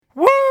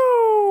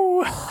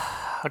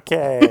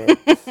Okay.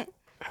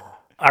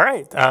 All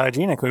right.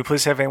 Gina, can we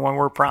please have a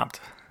one-word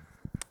prompt?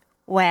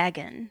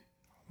 Wagon.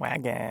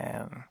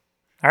 Wagon.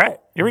 All right.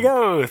 Here we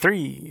go.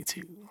 3,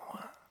 2,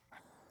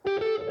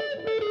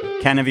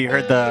 1. Ken, have you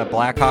heard the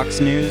Blackhawks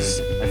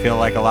news? I feel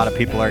like a lot of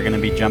people are going to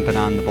be jumping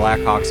on the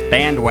Blackhawks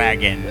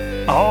bandwagon.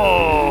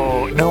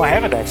 Oh, no, I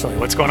haven't actually.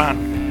 What's going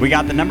on? We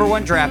got the number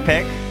 1 draft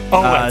pick.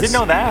 Oh, I didn't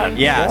know that.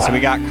 Yeah, so we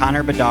got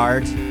Connor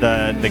Bedard,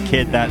 the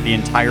kid that the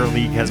entire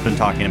league has been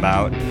talking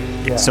about.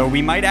 Yeah. So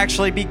we might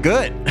actually be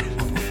good.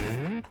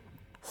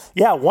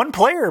 Yeah, one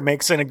player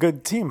makes it a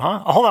good team, huh?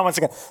 Hold on one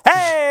second.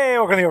 Hey,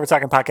 welcome to the Over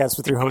Talking Podcast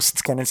with your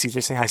hosts, Ken and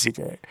CJ. Say hi,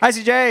 CJ. Hi,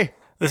 CJ.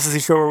 This is the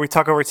show where we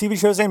talk over TV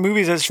shows and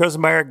movies as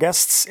chosen by our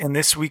guests. And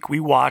this week we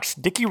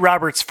watched Dickie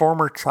Roberts'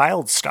 former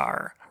child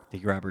star.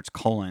 Dickie Roberts,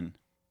 former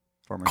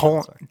colon,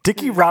 child star.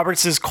 Dickie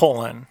Roberts'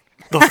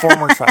 the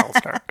former child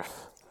star.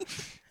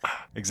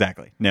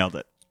 Exactly. Nailed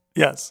it.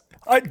 Yes.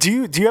 Do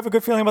you have a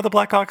good feeling about the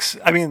Blackhawks?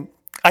 I mean,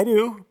 I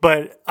do,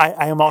 but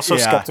I am also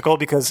skeptical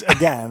because,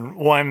 again,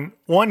 one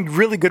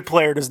really good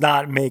player does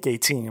not make a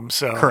team.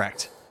 So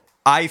correct.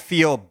 I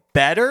feel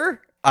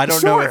better. I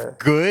don't know if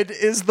good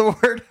is the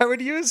word I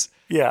would use.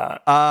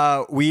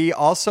 Yeah. We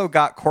also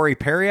got Corey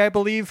Perry, I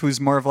believe, who's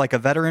more of like a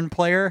veteran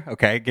player.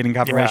 Okay, getting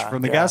confirmation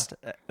from the guest.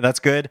 That's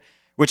good.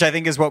 Which I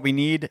think is what we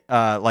need,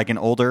 like an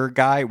older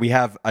guy. We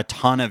have a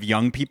ton of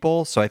young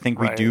people, so I think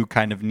we do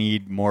kind of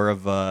need more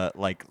of a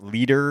like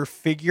leader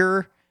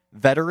figure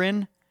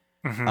veteran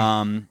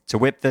to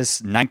whip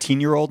this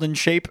 19-year-old in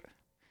shape.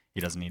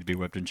 He doesn't need to be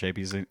whipped in shape.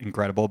 He's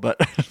incredible. But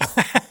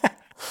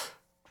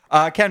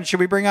Ken, should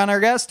we bring on our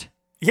guest?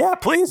 Yeah,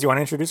 please. You want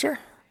to introduce her?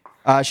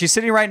 She's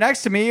sitting right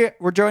next to me.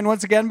 We're joined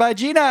once again by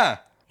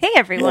Gina. Hey,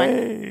 everyone.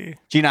 Yay.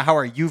 Gina, how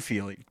are you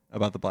feeling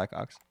about the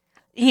Blackhawks?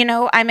 You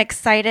know, I'm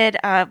excited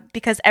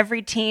because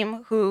every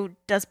team who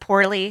does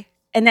poorly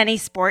in any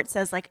sport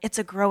says, like, it's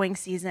a growing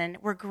season.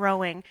 We're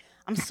growing.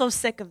 I'm so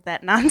sick of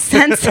that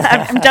nonsense.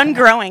 I'm done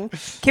growing.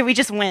 Can we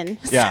just win?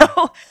 Yeah.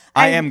 So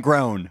I am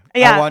grown.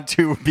 Yeah. I want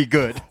to be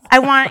good. I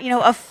want,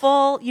 a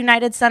full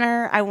United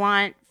Center. I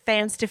want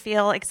fans to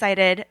feel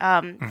excited.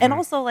 And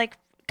also, like,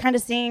 kind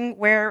of seeing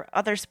where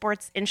other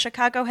sports in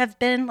Chicago have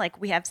been.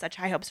 Like, we have such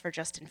high hopes for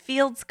Justin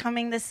Fields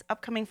coming this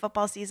upcoming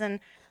football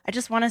season. I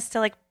just want us to,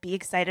 like, be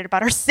excited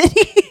about our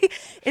city.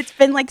 It's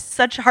been, like,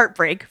 such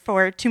heartbreak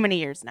for too many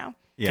years now.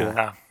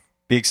 Yeah.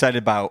 Be excited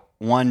about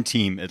one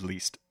team, at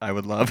least, I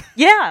would love.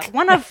 Yeah,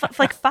 one of,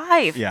 like,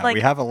 5. Yeah, like, we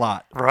have a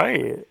lot.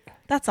 Right.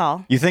 That's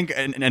all. You think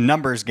a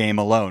numbers game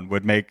alone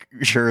would make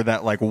sure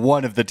that, like,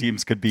 one of the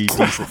teams could be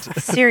decent.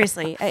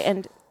 Seriously.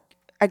 And,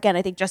 again,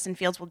 I think Justin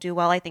Fields will do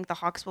well. I think the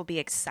Hawks will be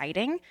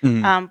exciting.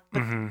 But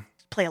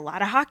play a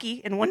lot of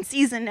hockey in one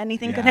season.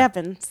 Anything could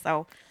happen.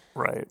 So...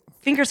 Right.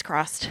 Fingers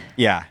crossed.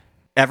 Yeah.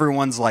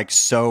 Everyone's like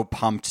so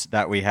pumped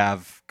that we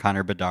have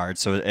Connor Bedard.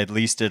 So at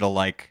least it'll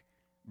like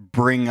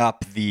bring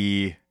up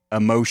the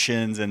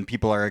emotions and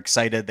people are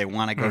excited. They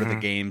want to go to the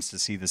games to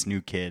see this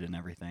new kid and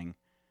everything.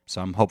 So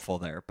I'm hopeful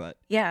there. But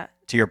yeah,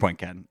 to your point,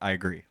 Ken, I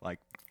agree. Like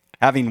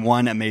having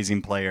one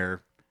amazing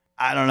player,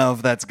 I don't know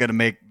if that's going to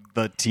make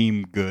the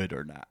team good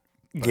or not.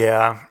 But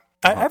yeah.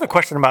 I have a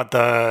question about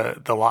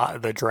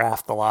the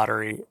draft, the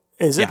lottery.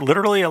 Is it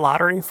literally a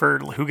lottery for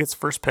who gets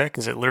first pick?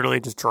 Is it literally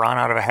just drawn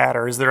out of a hat,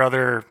 or is there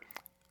other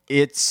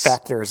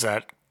factors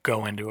that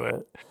go into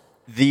it?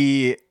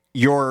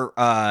 Your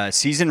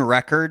season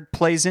record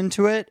plays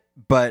into it,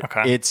 but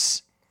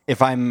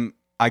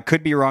I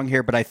could be wrong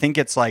here, but I think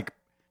it's like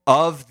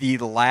of the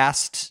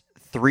last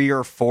 3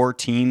 or 4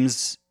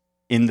 teams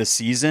in the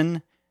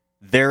season,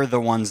 they're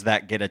the ones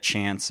that get a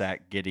chance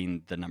at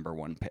getting the number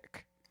 1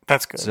 pick.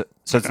 That's good.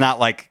 So it's not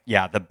like,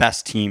 the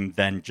best team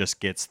then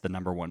just gets the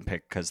number 1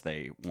 pick because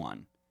they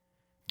won.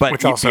 But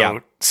which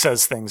also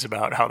says things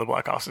about how the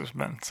Blackhawks have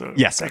been. So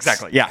yes,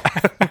 exactly. Yeah.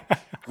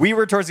 We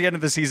were towards the end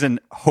of the season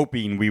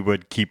hoping we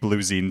would keep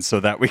losing so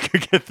that we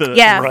could get the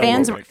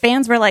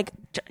fans were like,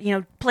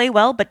 play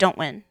well but don't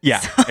win.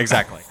 Yeah,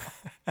 exactly.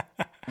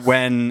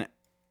 When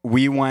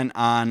we went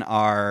on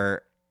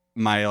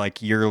my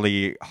like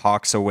yearly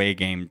Hawks away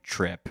game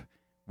trip,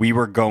 we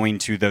were going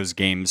to those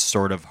games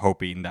sort of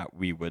hoping that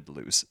we would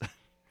lose.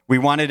 We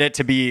wanted it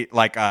to be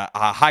like a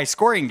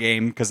high-scoring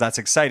game because that's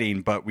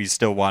exciting, but we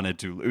still wanted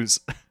to lose.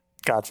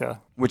 Gotcha.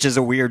 Which is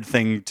a weird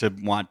thing to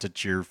want to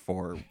cheer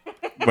for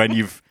when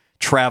you've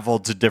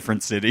traveled to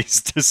different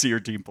cities to see your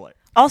team play.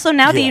 Also,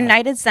 now the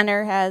United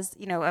Center has,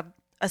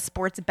 a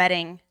sports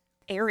betting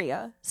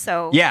area.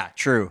 So yeah,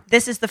 true.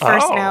 This is the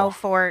first now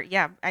for,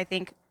 I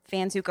think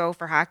fans who go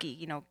for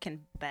hockey,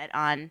 can bet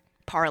on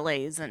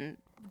parlays and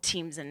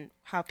teams and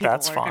how people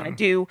are going to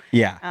do.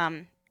 Yeah.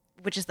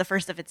 Which is the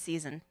first of its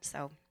season.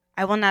 So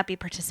I will not be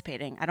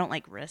participating. I don't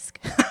like risk.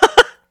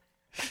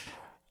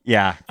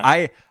 Yeah.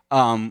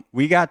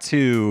 We got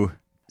to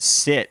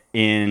sit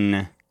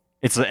in,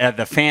 it's the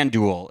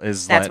FanDuel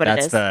is that's what it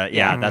is.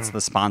 That's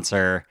the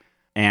sponsor.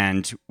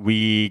 And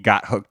we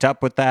got hooked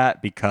up with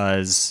that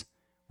because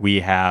we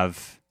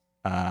have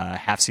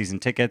half season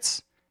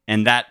tickets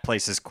and that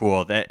place is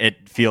cool. That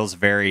it feels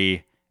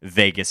very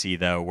Vegas-y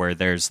though, where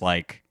there's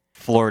like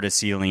floor to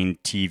ceiling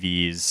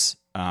TVs.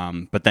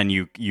 But then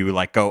you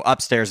like go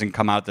upstairs and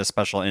come out this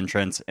special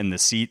entrance, and the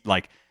seat,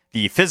 like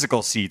the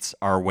physical seats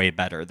are way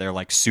better. They're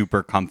like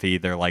super comfy.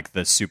 They're like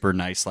the super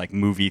nice, like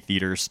movie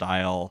theater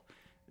style,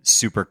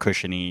 super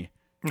cushiony.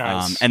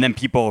 Nice. And then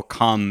people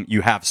come,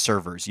 you have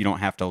servers. You don't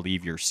have to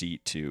leave your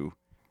seat to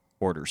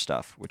order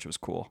stuff, which was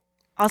cool.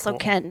 Also,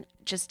 Ken,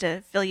 just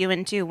to fill you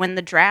in too, when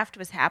the draft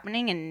was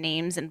happening and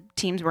names and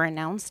teams were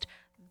announced,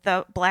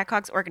 the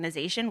Blackhawks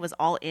organization was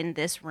all in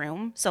this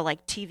room. So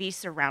like TV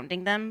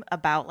surrounding them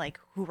about like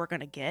who we're going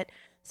to get.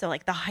 So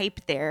like the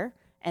hype there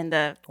and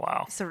the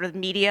sort of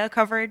media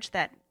coverage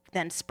that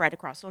then spread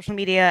across social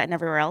media and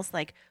everywhere else,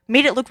 like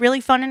made it look really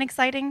fun and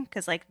exciting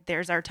because like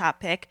there's our top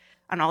pick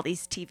on all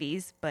these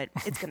TVs, but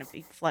it's going to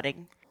be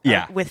flooding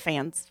with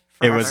fans.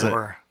 It was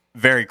a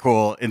very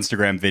cool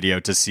Instagram video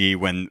to see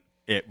when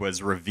it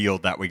was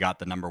revealed that we got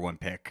the number one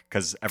pick,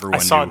 because everyone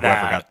knew whoever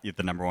got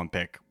the number one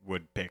pick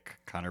would pick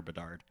Connor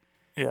Bedard.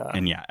 Yeah.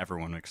 And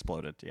everyone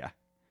exploded. Yeah.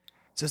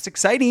 So it's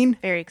exciting.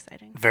 Very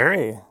exciting.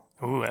 Very.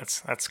 Ooh,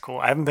 that's cool.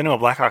 I haven't been to a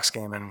Blackhawks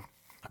game in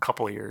a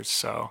couple of years,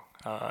 so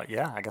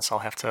I guess I'll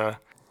have to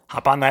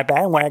hop on that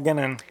bandwagon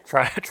and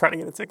try to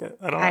get a ticket.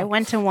 I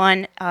went to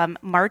one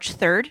March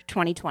 3rd,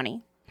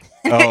 2020.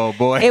 Oh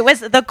boy. It was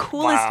the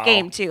coolest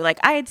game too. Like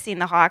I had seen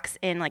the Hawks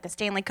in like a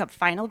Stanley Cup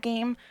final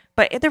game,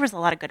 but there was a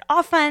lot of good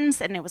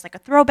offense and it was like a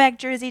throwback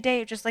jersey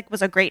day. It just like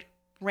was a great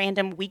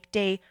random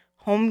weekday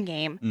home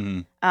game.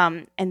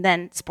 Mm-hmm. And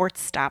then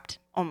sports stopped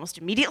almost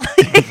immediately.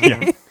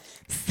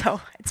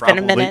 So it's been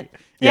a minute.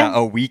 Yeah,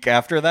 a week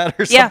after that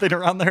or something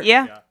around there.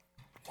 Yeah.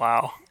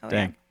 Wow. Oh,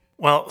 dang.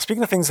 Well,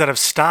 speaking of things that have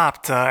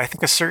stopped, I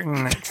think a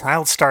certain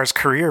child star's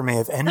career may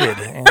have ended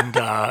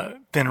and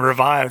been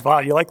revived. Wow,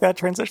 you like that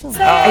transition?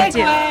 I do.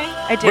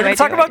 We're going to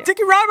talk about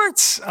Dickie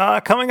Roberts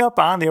coming up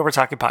on the Over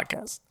Talking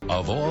podcast.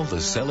 Of all the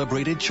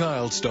celebrated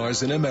child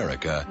stars in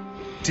America,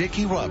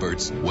 Dickie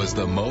Roberts was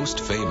the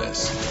most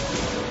famous.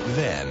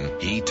 Then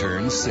he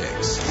turned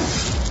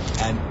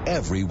 6, and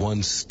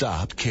everyone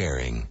stopped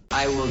caring.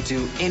 I will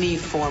do any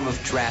form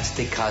of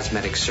drastic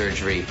cosmetic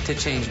surgery to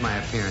change my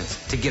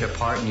appearance, to get a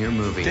part in your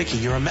movie. Dickie,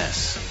 you're a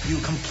mess. You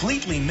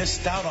completely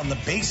missed out on the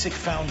basic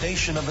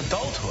foundation of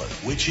adulthood,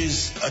 which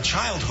is a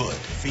childhood.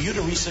 For you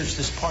to research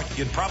this part,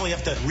 you'd probably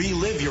have to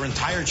relive your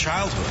entire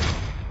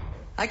childhood.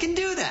 I can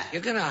do that.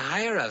 You're gonna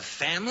hire a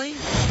family?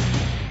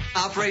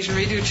 Operation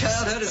Redo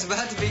Childhood is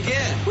about to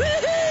begin.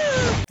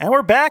 Woohoo! And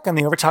we're back on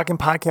the Over Talking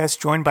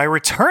podcast, joined by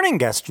returning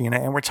guest Gina,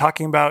 and we're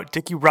talking about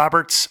Dickie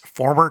Roberts'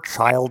 former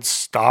child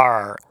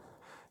star.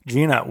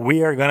 Gina,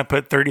 we are going to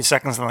put 30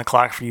 seconds on the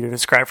clock for you to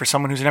describe for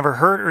someone who's never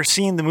heard or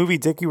seen the movie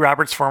Dickie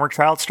Roberts' Former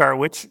Child Star,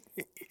 which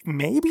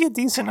may be a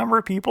decent number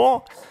of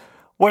people,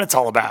 what it's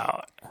all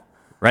about.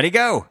 Ready,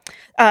 go.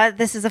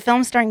 This is a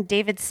film starring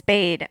David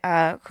Spade,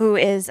 who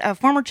is a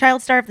former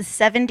child star of the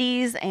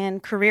 70s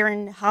and career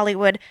in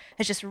Hollywood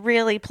has just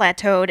really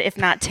plateaued, if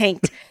not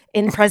tanked,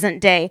 in present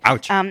day.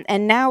 Ouch.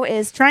 And now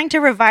is trying to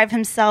revive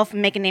himself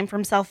and make a name for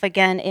himself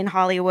again in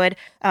Hollywood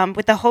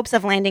with the hopes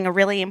of landing a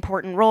really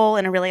important role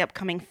in a really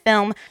upcoming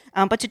film.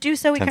 But to do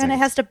so, he kind of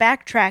has to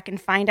backtrack and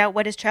find out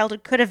what his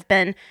childhood could have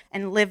been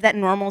and live that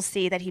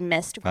normalcy that he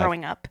missed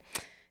growing up.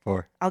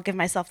 4. I'll give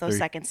myself those 3.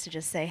 seconds to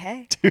just say,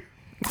 hey.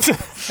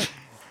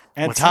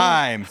 And What's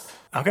time.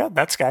 Okay,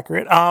 that's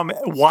accurate.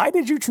 Why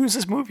did you choose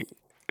this movie?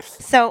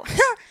 So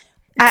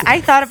I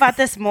thought about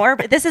this more,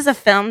 but this is a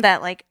film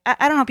that, like, I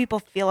don't know how people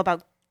feel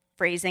about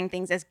phrasing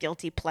things as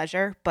guilty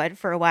pleasure, but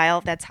for a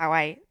while, that's how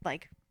I,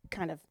 like,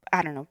 kind of,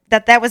 I don't know.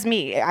 That was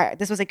me.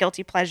 This was a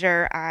guilty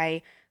pleasure.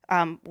 I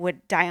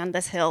would die on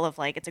this hill of,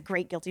 like, it's a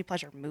great guilty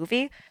pleasure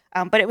movie.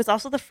 But it was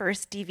also the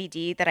first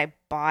DVD that I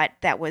bought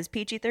that was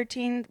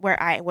PG-13,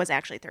 where I was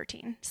actually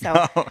 13.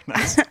 So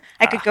nice.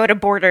 I could go to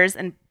Borders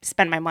and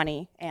spend my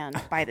money and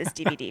buy this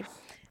DVD.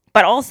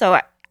 But also,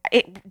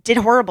 it did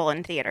horrible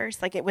in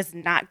theaters. Like, it was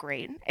not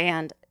great.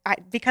 And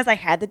because I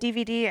had the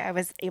DVD, I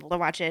was able to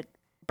watch it,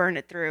 burn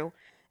it through,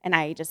 and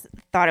I just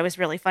thought it was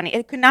really funny.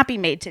 It could not be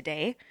made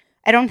today.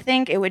 I don't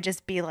think it would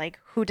just be like,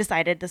 who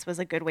decided this was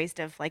a good waste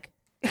of, like,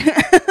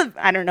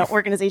 I don't know,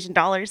 organization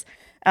dollars.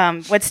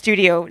 What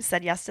studio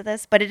said yes to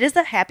this? But it is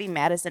a Happy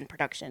Madison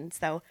production.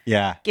 So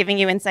giving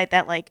you insight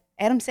that, like,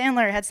 Adam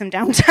Sandler had some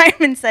downtime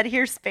and said,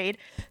 here's Spade,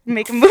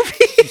 make a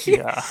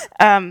movie.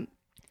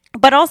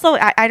 But also,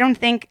 I don't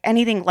think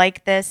anything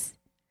like this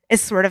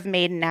is sort of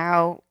made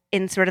now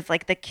in sort of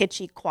like the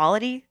kitschy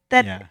quality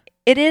that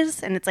it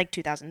is. And it's like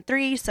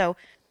 2003. So,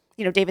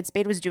 you know, David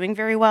Spade was doing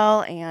very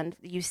well. And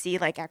you see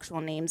like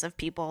actual names of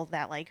people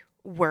that like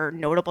were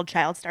notable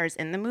child stars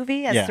in the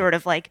movie as sort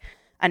of like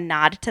a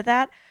nod to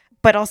that.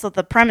 But also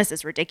the premise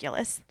is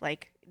ridiculous.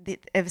 Like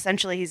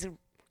essentially he's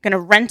going to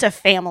rent a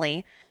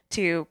family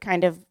to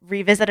kind of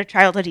revisit a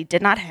childhood he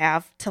did not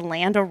have, to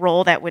land a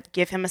role that would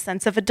give him a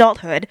sense of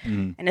adulthood.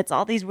 And it's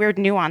all these weird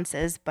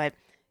nuances, but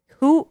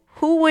who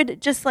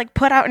would just like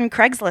put out in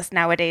Craigslist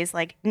nowadays,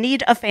 like,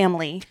 need a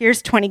family,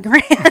 here's 20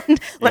 grand,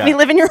 let me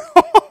live in your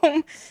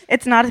home.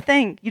 It's not a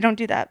thing. You don't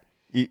do that.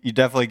 You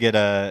definitely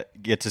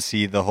get to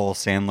see the whole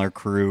Sandler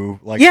crew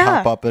like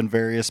pop up in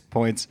various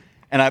points.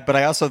 But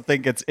I also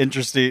think it's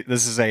interesting.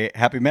 This is a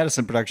Happy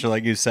Madison production,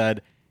 like you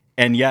said,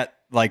 and yet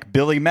like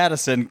Billy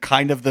Madison,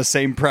 kind of the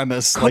same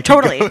premise. Like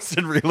totally. He goes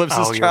and relives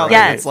his childhood. Right.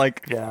 Yes. It's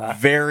like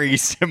very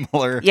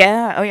similar.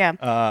 Yeah. Oh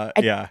yeah.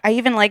 Yeah. I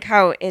even like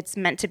how it's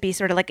meant to be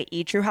sort of like a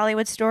E! True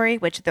Hollywood story,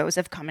 which those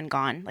have come and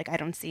gone. Like I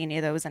don't see any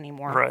of those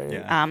anymore. Right.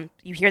 Yeah.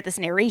 You hear this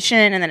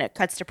narration, and then it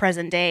cuts to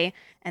present day,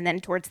 and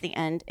then towards the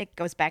end, it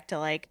goes back to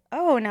like,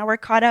 oh, now we're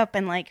caught up,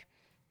 and like,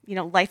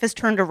 life has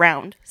turned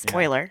around.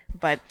 Spoiler,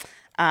 but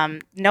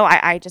no,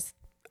 I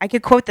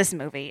could quote this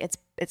movie.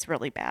 It's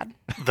really bad.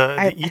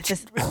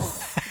 Just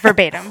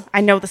verbatim. I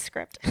know the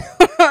script.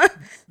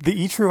 The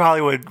E! True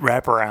Hollywood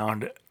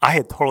wraparound, I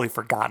had totally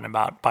forgotten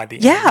about by the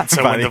end. Yeah.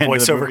 So By when the the end of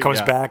the voiceover movie,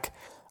 comes back,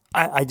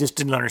 I just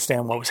didn't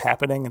understand what was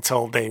happening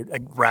until they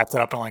wrapped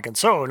it up and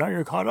so now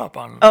you're caught up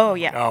on. Oh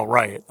yeah. Oh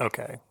right.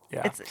 Okay.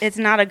 Yeah. It's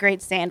not a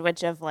great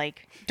sandwich of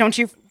like,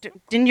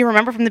 didn't you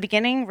remember from the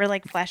beginning? We're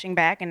like flashing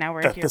back, and now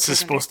we're that here. this is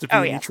supposed to be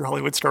an E! True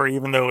Hollywood story,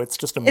 even though it's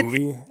just a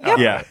movie.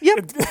 Yep.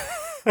 Yep.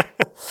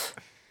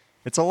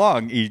 It's a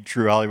long E!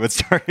 True Hollywood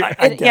story.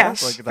 I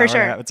guess. Like for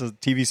sure. It's a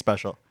TV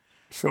special.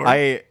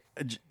 Sure.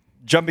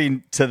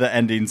 Jumping to the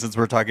ending, since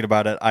we're talking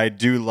about it, I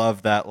do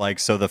love that. Like,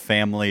 so the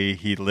family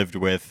he lived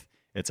with,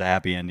 it's a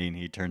happy ending.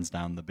 He turns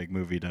down the big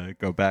movie to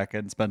go back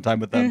and spend time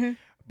with them. Mm-hmm.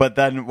 But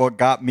then what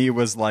got me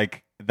was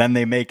like, then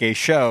they make a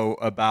show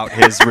about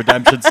his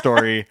redemption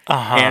story,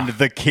 and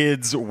the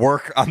kids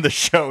work on the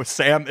show.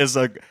 Sam is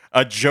a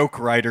joke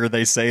writer,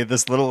 they say,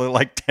 this little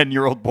like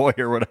 10-year-old boy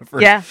or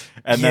whatever. Yeah.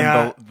 And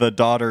then the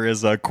daughter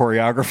is a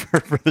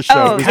choreographer for the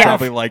show. Who's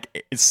probably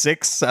like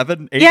 6,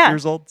 7, 8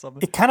 years old.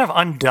 Something. It kind of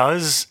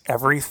undoes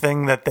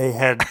everything that they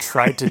had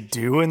tried to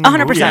do in the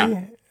 100%.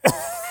 movie.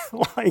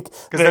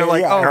 Because they're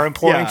like, are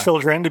employing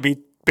children to be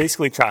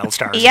basically child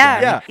stars.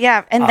 Yeah.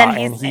 And then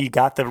and he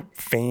got the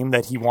fame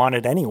that he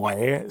wanted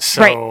anyway.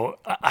 So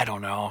I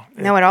don't know.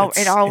 No,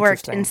 it all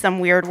worked in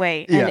some weird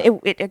way, and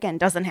it again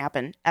doesn't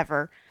happen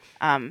ever.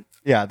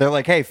 Yeah, they're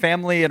like, hey,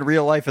 family in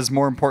real life is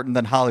more important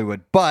than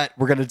Hollywood, but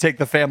we're going to take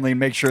the family and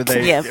make sure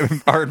they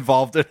are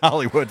involved in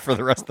Hollywood for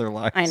the rest of their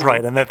lives. I know.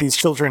 Right, and that these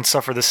children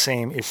suffer the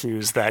same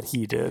issues that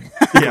he did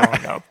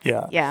growing up.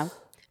 Yeah.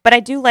 But I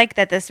do like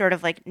that this sort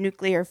of like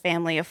nuclear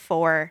family of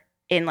 4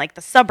 in like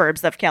the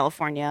suburbs of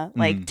California,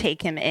 like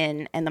take him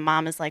in, and the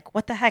mom is like,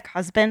 what the heck,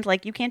 husband?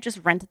 Like, you can't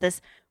just rent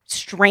this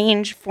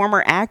strange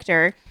former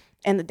actor.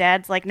 And the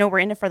dad's like, no, we're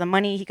in it for the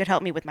money. He could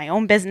help me with my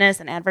own business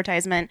and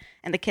advertisement.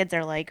 And the kids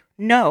are like,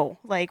 no,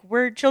 like,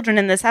 we're children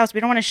in this house.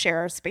 We don't want to share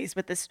our space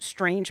with this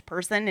strange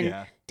person.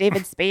 And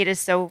David Spade is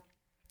so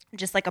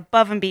just like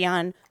above and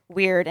beyond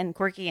weird and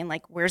quirky, and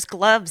like wears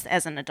gloves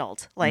as an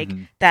adult. Like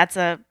that's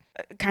a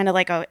kind of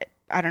like a,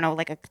 I don't know,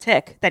 like a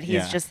tick that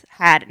he's just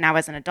had now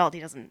as an adult. He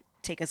doesn't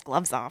take his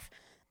gloves off.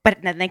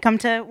 But then they come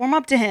to warm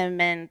up to him,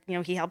 and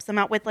he helps them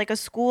out with like a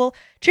school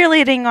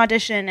cheerleading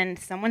audition, and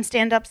someone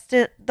stand ups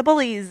to the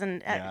bullies,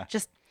 and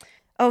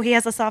he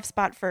has a soft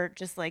spot for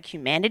just like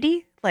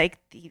humanity. Like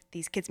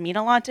these kids mean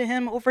a lot to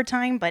him over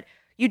time, but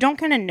you don't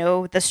kind of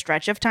know the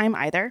stretch of time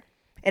either.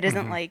 It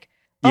isn't like,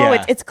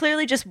 it's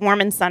clearly just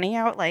warm and sunny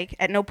out. Like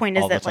at no point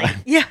is it like,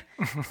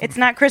 it's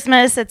not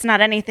Christmas, it's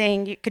not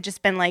anything. It could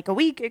just been like a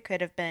week. It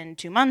could have been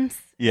 2 months.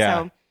 Yeah.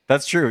 So,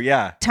 that's true.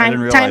 Yeah.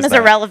 Time is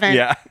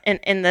irrelevant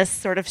in this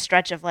sort of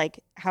stretch of like,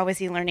 how is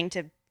he learning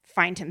to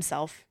find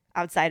himself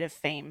outside of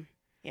fame?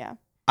 Yeah.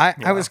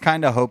 I was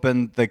kind of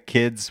hoping the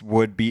kids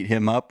would beat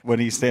him up when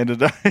he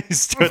stood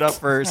up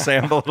for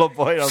Sam, the little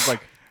boy. I was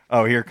like,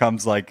 oh, here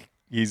comes like,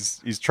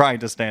 he's trying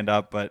to stand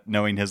up, but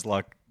knowing his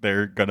luck,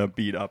 they're going to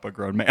beat up a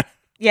grown man.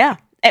 Yeah.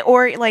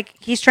 Or like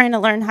he's trying to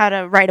learn how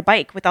to ride a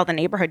bike with all the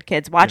neighborhood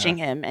kids watching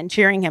him and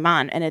cheering him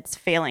on, and it's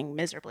failing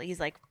miserably. He's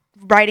like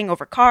riding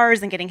over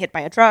cars and getting hit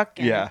by a truck.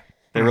 And,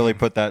 they really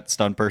put that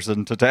stunt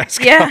person to task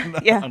on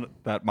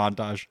that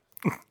montage.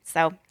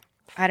 So,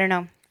 I don't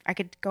know. I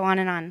could go on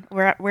and on.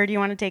 Where do you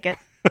want to take it?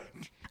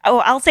 Oh,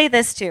 I'll say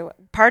this too.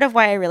 Part of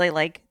why I really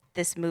like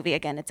this movie,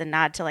 again, it's a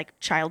nod to like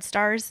child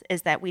stars,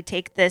 is that we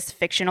take this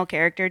fictional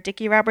character,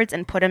 Dickie Roberts,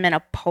 and put him in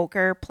a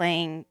poker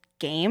playing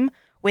game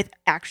with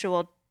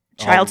actual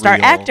child star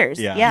actors.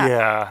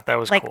 Yeah, that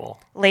was like cool.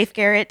 Leif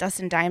Garrett,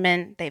 Dustin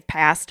Diamond, they've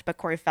passed, but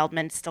Corey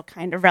Feldman's still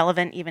kind of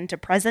relevant even to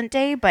present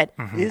day. But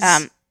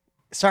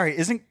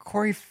isn't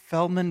Corey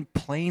Feldman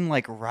playing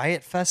like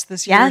Riot Fest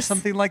this year or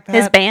something like that?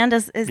 His band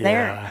is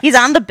there. He's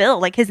on the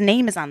bill. Like his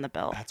name is on the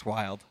bill. That's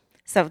wild.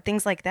 So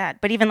things like that.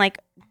 But even like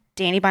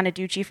Danny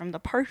Bonaducci from the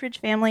Partridge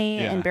Family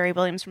and Barry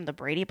Williams from the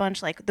Brady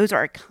Bunch, like those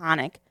are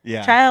iconic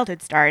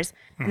childhood stars.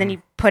 And then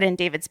you put in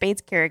David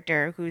Spade's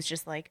character, who's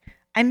just like,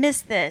 I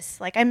miss this.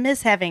 Like, I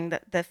miss having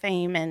the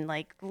fame and,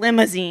 like,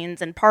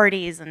 limousines and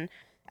parties. And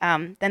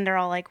then they're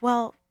all like,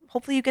 well,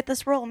 hopefully you get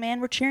this role,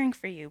 man. We're cheering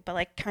for you. But,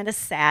 like, kind of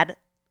sad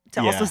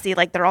to also see,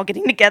 like, they're all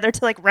getting together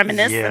to, like,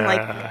 reminisce and,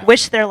 like,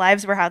 wish their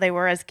lives were how they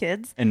were as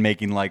kids. And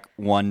making, like,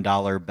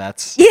 $1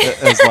 bets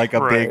as, like,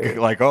 a big,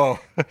 like,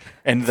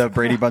 and the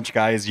Brady Bunch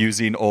guy is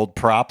using old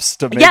props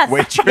to make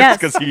wagers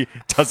because he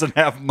doesn't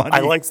have money. I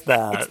liked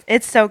that.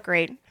 It's so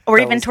great. Or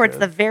even towards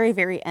the very,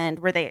 very end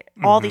where they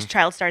all these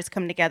child stars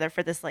come together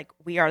for this like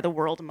we are the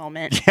world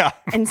moment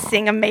and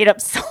sing a made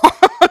up song.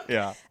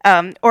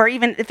 Or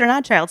even if they're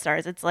not child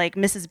stars, it's like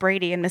Mrs.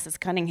 Brady and Mrs.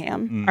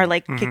 Cunningham are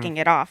like kicking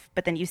it off.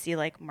 But then you see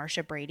like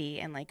Marsha Brady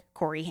and like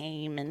Corey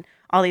Haim and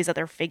all these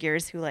other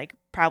figures who like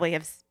probably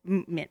have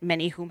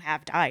many whom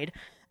have died.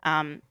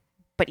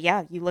 But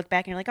yeah, you look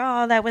back and you're like,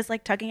 oh, that was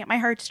like tugging at my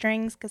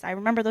heartstrings because I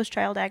remember those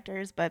child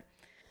actors. But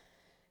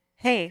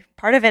hey,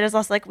 part of it is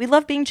also like, we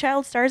love being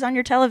child stars on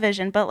your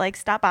television, but like,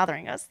 stop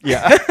bothering us.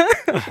 Yeah.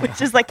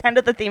 Which is like kind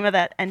of the theme of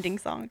that ending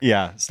song.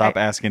 Yeah. Stop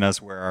asking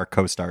us where our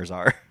co-stars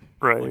are.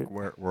 Right.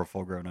 Like we're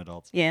full grown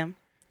adults. Yeah.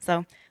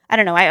 So I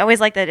don't know. I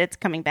always like that it's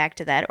coming back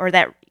to that, or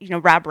that,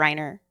 Rob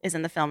Reiner is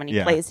in the film and he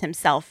plays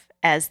himself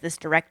as this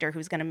director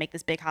who's going to make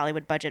this big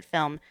Hollywood budget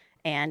film,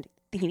 and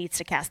he needs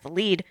to cast the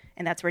lead.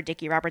 And that's where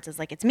Dickie Roberts is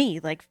like, it's me,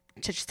 like,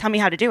 just tell me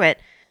how to do it.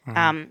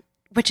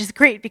 Which is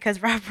great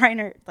because Rob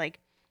Reiner, like,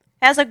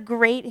 has a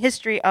great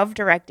history of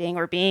directing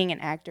or being an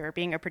actor or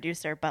being a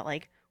producer, but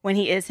like when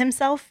he is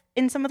himself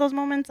in some of those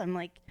moments, I'm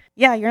like,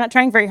 yeah, you're not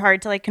trying very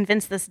hard to like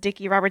convince this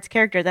Dickie Roberts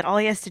character that all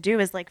he has to do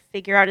is like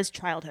figure out his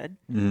childhood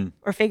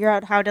or figure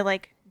out how to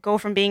like go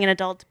from being an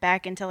adult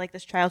back into like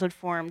this childhood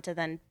form to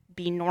then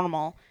be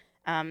normal.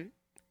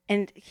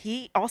 And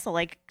he also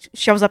like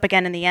shows up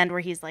again in the end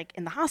where he's like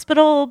in the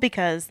hospital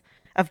because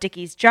of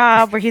Dickie's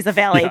job, where he's a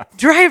valet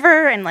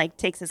driver and like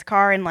takes his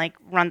car and like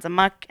runs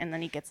amok, and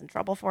then he gets in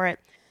trouble for it.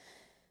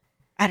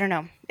 I don't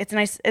know. It's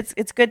nice.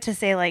 It's good to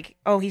say like,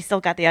 oh, he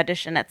still got the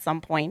audition at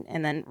some point,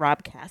 and then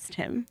Rob cast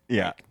him.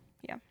 Yeah. Like,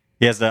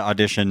 He has the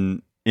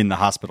audition in the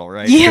hospital,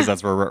 right? Yeah. Because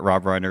that's where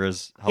Rob Reiner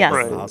is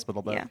helping in the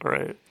hospital bed.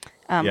 Yeah.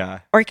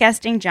 Right. Or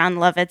casting John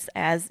Lovitz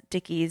as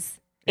Dickie's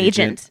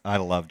agent. I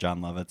love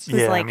John Lovitz.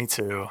 Who's like, me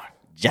too.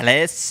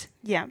 Jealous.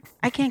 Yeah.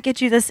 I can't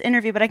get you this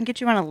interview, but I can get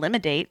you on a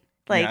Limidate.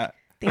 Like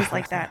things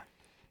like that.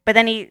 But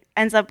then he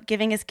ends up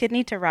giving his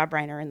kidney to Rob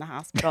Reiner in the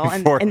hospital,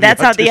 and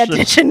that's how the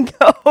audition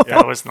goes. Yeah,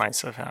 it was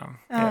nice of him.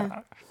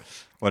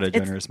 What a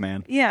generous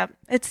man. Yeah,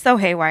 it's so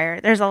haywire.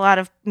 There's a lot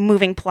of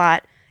moving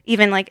plot.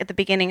 Even like at the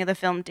beginning of the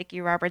film,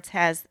 Dickie Roberts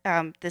has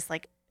this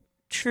like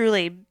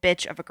truly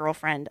bitch of a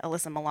girlfriend,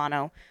 Alyssa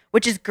Milano,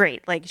 which is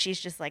great. Like she's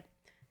just like,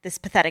 this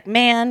pathetic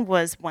man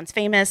was once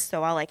famous,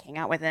 so I'll like hang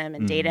out with him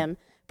and date him.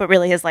 But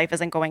really his life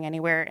isn't going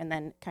anywhere, and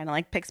then kind of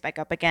like picks back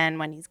up again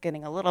when he's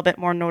getting a little bit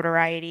more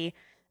notoriety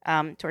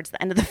towards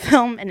the end of the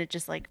film, and it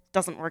just like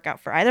doesn't work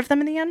out for either of them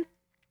in the end.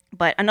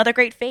 But another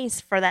great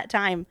face for that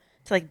time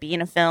to like be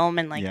in a film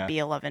and like be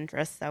a love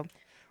interest. So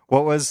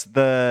what was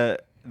the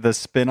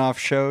spin-off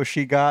show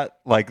she got?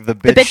 Like the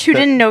bitch who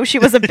didn't know she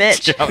was a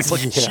bitch. I was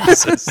like,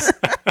 Jesus.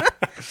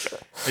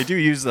 They do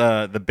use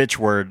the bitch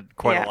word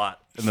quite a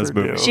lot in this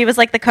movie. She was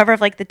like the cover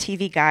of like the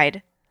TV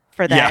guide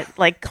for that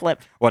like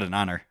clip. What an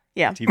honor.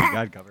 Yeah. TV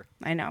guide cover.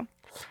 I know.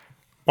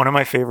 One of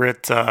my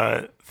favorite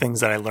things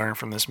that I learned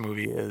from this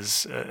movie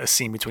is a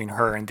scene between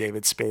her and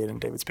David Spade, and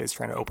David Spade's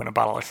trying to open a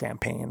bottle of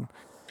champagne,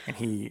 and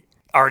he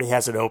already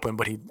has it open,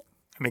 but he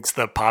makes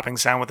the popping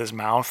sound with his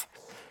mouth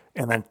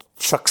and then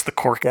chucks the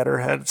cork at her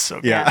head.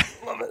 So good.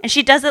 Love it. And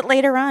she does it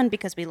later on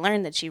because we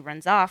learn that she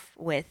runs off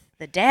with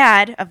the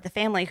dad of the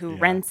family who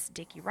rents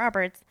Dickie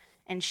Roberts,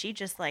 and she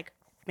just like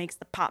makes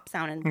the pop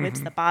sound and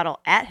whips the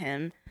bottle at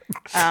him,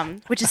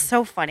 which is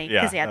so funny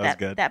because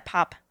that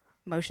pop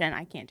motion,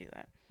 I can't do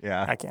that.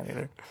 Yeah, I can't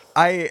either.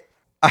 I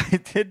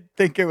did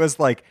think it was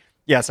like,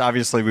 yes,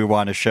 obviously we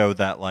want to show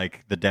that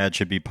like the dad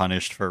should be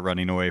punished for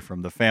running away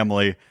from the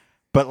family,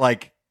 but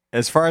like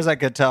as far as I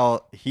could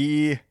tell,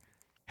 he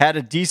had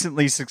a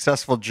decently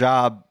successful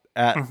job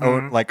at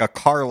like a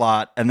car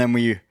lot, and then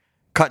we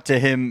cut to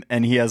him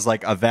and he has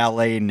like a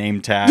valet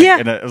name tag,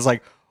 and it was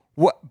like,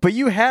 what? But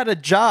you had a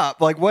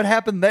job. Like, what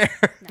happened there?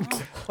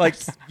 No. Like,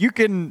 you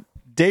can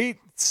date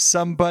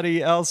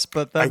somebody else,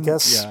 but then I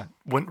guess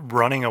when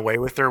running away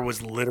with her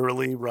was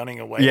literally running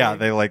away. Yeah,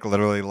 they like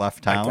literally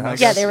left town.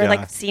 Yeah, they were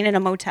like seen in a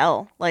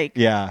motel, like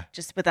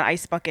just with an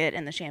ice bucket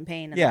and the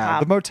champagne.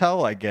 And the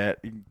motel I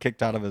get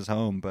kicked out of his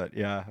home, but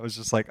I was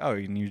just like, oh,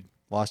 and you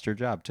lost your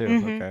job too.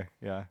 Okay,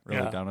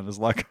 really down on his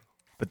luck.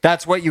 But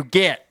that's what you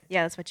get.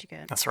 Yeah, that's what you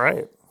get. That's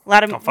right. A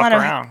lot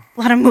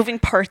of moving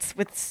parts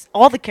with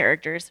all the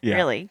characters,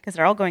 really, because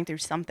they're all going through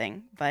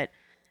something. But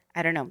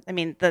I don't know. I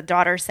mean, the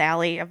daughter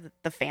Sally of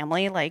the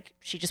family, like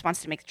she just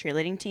wants to make the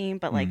cheerleading team,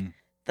 but like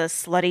the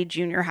slutty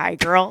junior high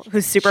girl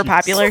who's super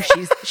popular,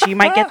 she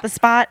might get the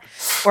spot.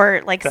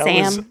 Or like that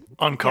Sam, was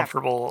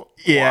uncomfortable.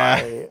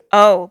 Yeah. Why?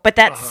 Oh, but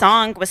that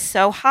song was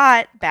so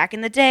hot back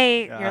in the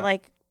day. You're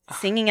like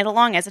singing it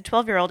along as a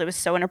 12-year-old. It was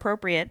so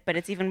inappropriate, but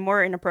it's even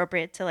more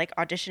inappropriate to like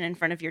audition in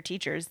front of your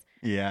teachers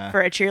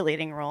for a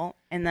cheerleading role.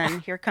 And then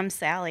here comes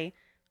Sally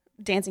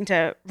dancing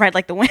to Ride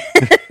Like the Wind,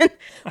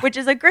 which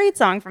is a great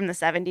song from the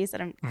 70s.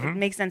 And it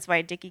makes sense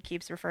why Dickie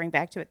keeps referring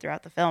back to it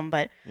throughout the film.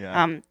 But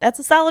that's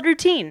a solid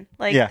routine.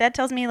 Like that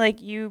tells me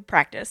like you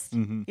practiced.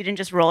 You didn't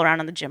just roll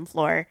around on the gym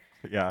floor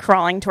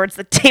crawling towards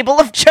the table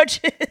of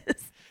judges.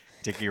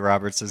 Dickie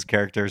Roberts'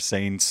 character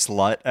saying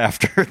slut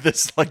after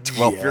this like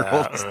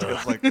 12-year-old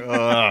is like,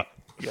 ugh.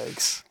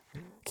 Yikes.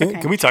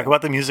 Can we talk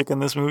about the music in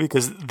this movie?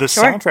 Because the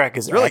soundtrack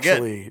is really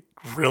actually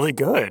really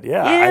good.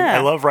 Yeah. I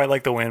love Ride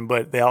Like the Wind,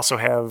 but they also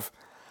have,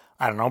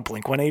 I don't know,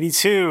 Blink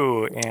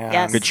 182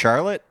 and Good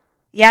Charlotte.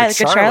 Yeah,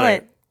 Good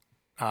Charlotte.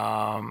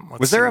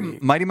 Was there a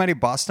Mighty Mighty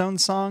Boston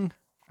song?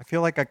 I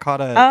feel like I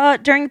caught a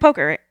during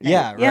poker. Right?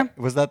 Yeah, right.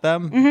 Was that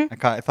them? Mm-hmm.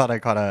 I thought I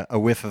caught a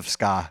whiff of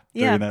ska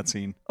during that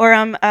scene. Or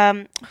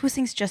who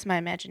sings "Just My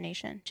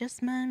Imagination"?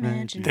 Just my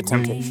imagination. The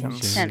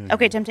Temptations.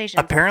 Temptations.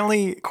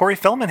 Apparently, Corey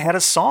Feldman had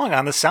a song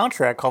on the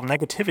soundtrack called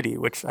 "Negativity,"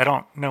 which I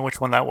don't know which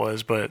one that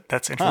was, but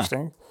that's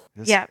interesting.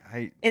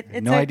 I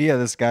had no idea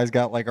this guy's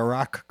got like a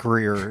rock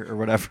career or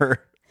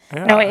whatever.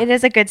 Yeah. No, it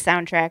is a good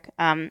soundtrack.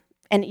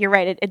 And you're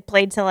right. It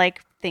played to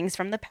like things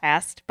from the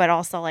past, but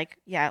also like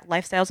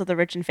Lifestyles of the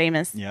Rich and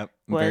Famous. Yep,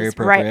 was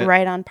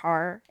right on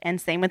par, and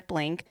same with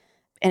Blink.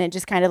 And it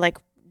just kind of like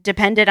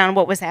depended on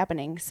what was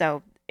happening.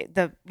 So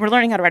we're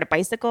learning how to ride a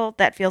bicycle.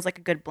 That feels like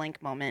a good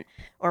Blink moment.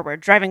 Or we're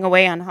driving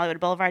away on Hollywood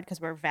Boulevard because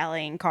we're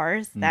valeting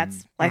cars.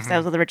 That's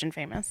Lifestyles of the Rich and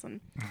Famous.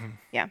 And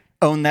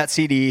own that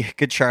CD.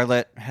 Good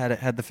Charlotte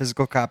had the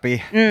physical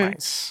copy.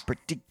 Nice,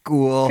 pretty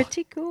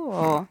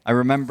cool. I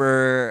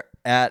remember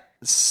at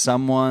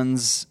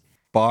someone's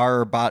bar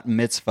or bat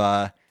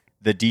mitzvah,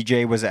 the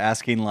DJ was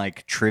asking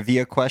like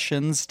trivia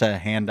questions to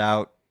hand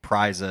out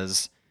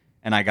prizes,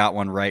 and I got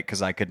one right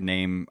because I could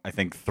name, I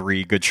think,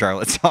 3 Good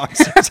Charlotte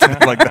songs or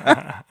something like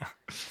that.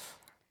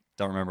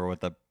 Don't remember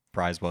what the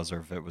prize was or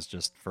if it was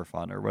just for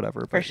fun or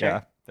whatever. But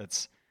yeah,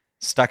 that's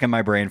stuck in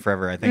my brain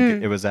forever. I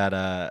think it was at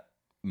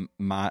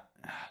not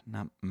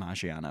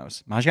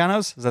Maggiano's.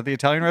 Maggiano's? Is that the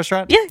Italian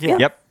restaurant? Yeah.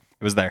 Yep.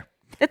 It was there.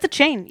 It's a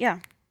chain. Yeah.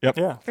 Yep.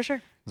 Yeah. For sure.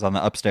 It was on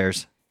the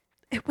upstairs.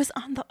 It was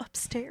on the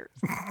upstairs.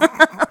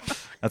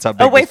 That's how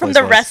big away this from place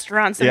the was.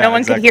 restaurant, so no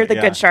one could hear the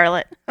Good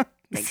Charlotte.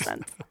 Makes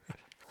sense.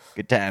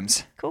 Good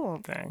times. Cool.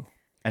 Dang.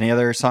 Any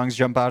other songs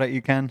jump out at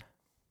you, Ken?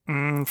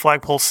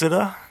 Flagpole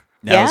Sitta.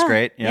 That was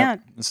great. Yep.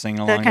 Yeah. Singing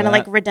The along kind of to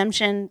like that.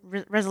 redemption,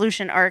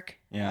 resolution arc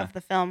of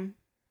the film.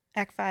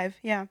 Act 5.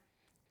 Yeah.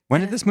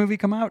 When did this movie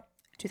come out?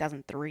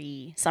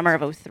 2003. Summer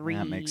of 03.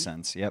 That makes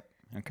sense. Yep.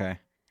 Okay.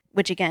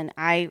 Which again,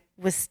 I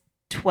was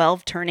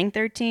 12 turning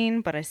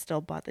 13, but I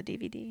still bought the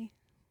DVD.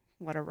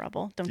 What a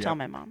rebel. Don't tell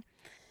my mom.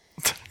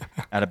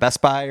 At a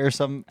Best Buy or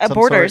some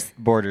Borders. Sort?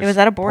 Borders. It was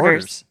at a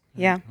Borders.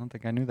 Yeah. I don't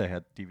think I knew they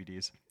had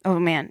DVDs. Oh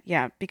man,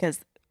 yeah,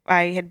 because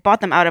I had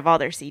bought them out of all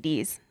their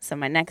CDs. So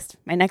my next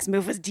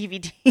move was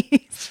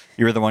DVDs.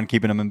 You were the one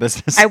keeping them in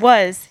business. I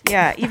was,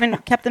 yeah. Even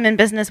kept them in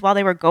business while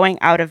they were going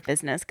out of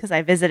business because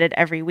I visited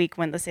every week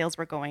when the sales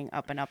were going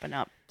up and up and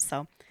up.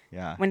 So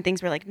when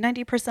things were like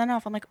 90%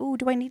 off, I'm like, ooh,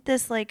 do I need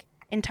this like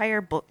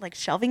entire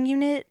shelving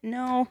unit?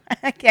 No,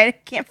 I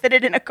can't fit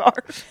it in a car.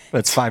 But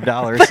it's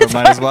 $5, so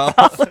might as well.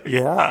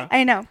 Yeah.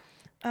 I know.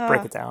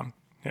 Break it down.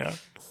 Yeah.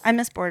 I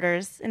miss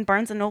Borders, and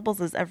Barnes and Nobles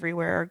is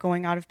everywhere,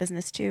 going out of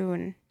business too,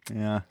 and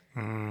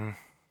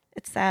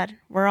it's sad.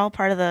 We're all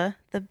part of the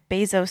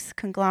Bezos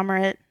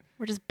conglomerate.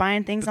 We're just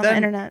buying things on the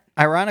internet.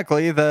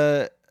 Ironically,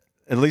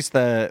 at least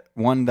the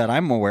one that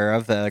I'm aware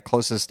of, the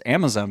closest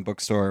Amazon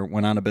bookstore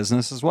went out of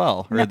business as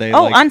well. Or they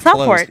on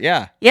Southport. Closed.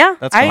 Yeah. Yeah.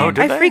 That's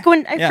I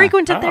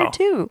frequented there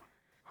too.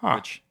 Huh.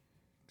 Which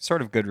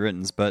sort of good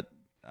riddance, but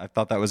I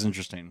thought that was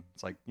interesting.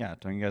 It's like,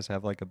 don't you guys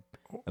have like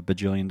a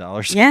bajillion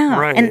dollars? Yeah.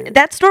 Right. And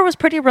that store was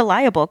pretty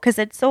reliable because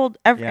it sold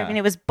I Yeah. mean,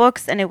 it was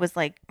books and it was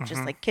like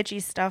just like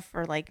kitschy stuff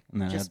or like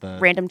And then it just had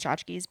the random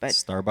tchotchkes, but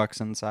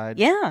Starbucks inside.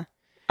 yeah.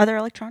 Other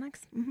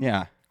electronics. Mm-hmm.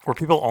 Yeah. Were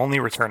people only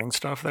returning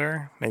stuff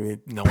there? Maybe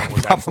no one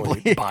was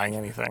actually buying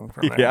anything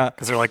from there. Yeah.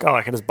 Because they're like,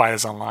 I can just buy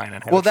this online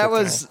and have Well, it that shipped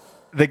was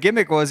the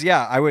gimmick. Was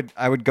I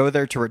would go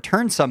there to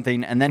return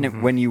something, and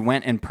then when you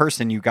went in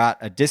person, you got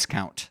a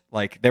discount.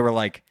 Like they were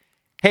like,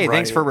 "Hey,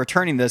 thanks for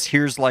returning this.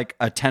 Here's like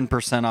a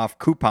 10% off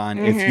coupon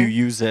if you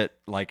use it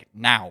like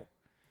now."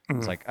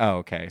 It's like, oh,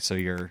 okay. So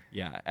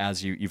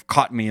as you've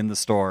caught me in the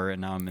store, and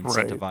now I'm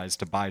incentivized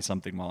to buy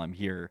something while I'm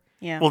here.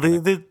 Yeah. Well, they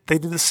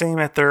do the same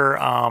at their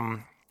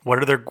what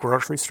are their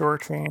grocery store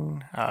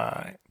chain?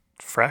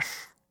 Fresh,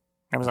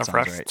 Amazon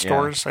Fresh right,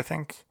 stores, I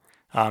think.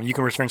 You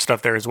can return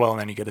stuff there as well, and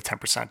then you get a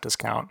 10%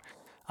 discount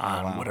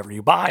on whatever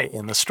you buy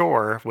in the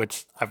store.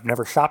 Which I've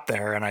never shopped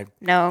there, and I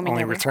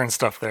only return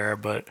stuff there,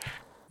 but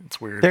it's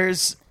weird.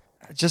 There's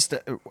just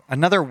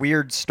another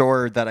weird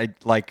store that I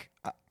like.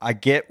 I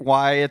get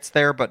why it's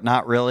there, but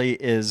not really.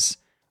 Is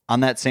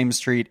on that same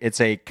street. It's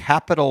a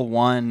Capital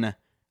One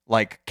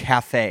like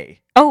cafe.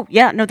 Oh,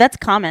 yeah. No, that's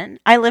common.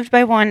 I lived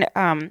by one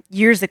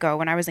years ago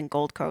when I was in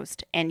Gold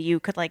Coast, and you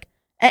could, like,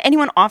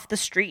 anyone off the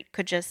street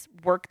could just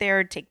work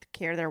there, take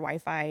care of their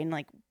Wi-Fi, and,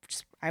 like,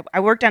 I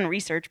worked on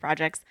research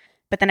projects,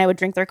 but then I would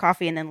drink their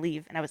coffee and then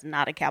leave, and I was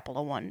not a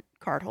Capital One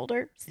card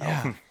holder. So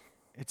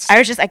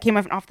I came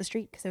off the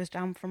street because it was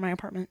down from my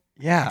apartment.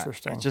 Yeah.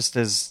 Interesting. It just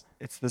is,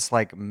 it's this,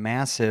 like,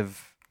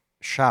 massive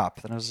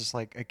shop. And I was just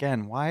like,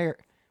 again, why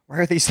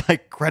are these,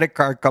 like, credit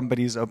card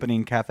companies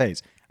opening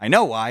cafes? I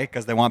know why,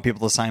 because they want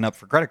people to sign up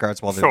for credit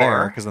cards while they're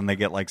there, because then they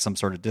get like some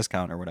sort of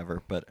discount or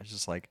whatever. But it's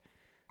just like,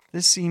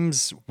 this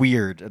seems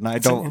weird, and I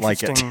don't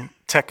like it. Interesting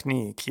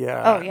technique,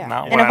 yeah. Oh yeah.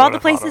 Not what And of I all the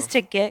would've thought places of.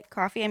 to get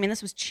coffee, I mean,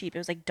 this was cheap. It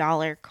was like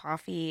 $1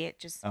 coffee. It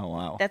just Oh,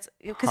 wow. That's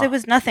because it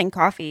was nothing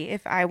coffee.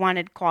 If I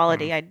wanted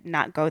quality, I'd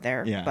not go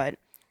there. Yeah. But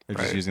They're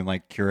just using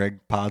like Keurig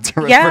pods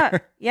or yeah,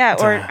 whatever. yeah,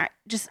 or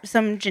just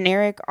some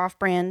generic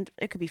off-brand.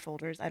 It could be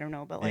Folders. I don't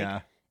know, but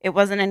like it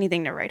wasn't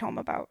anything to write home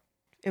about.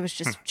 It was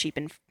just cheap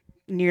and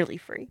nearly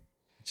free.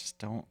 Just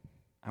don't.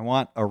 I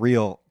want a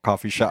real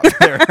coffee shop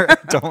there. I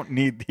don't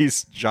need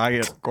these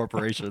giant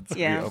corporations to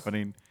be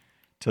opening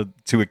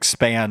to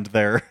expand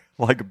their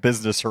like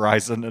business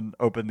horizon and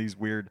open these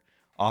weird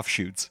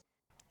offshoots.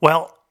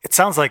 Well, it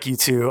sounds like you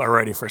two are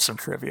ready for some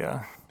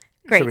trivia.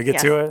 Great. Should we get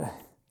to it?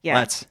 Yeah.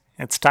 Let's.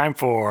 It's time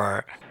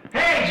for...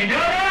 Hey, did you know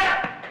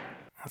that?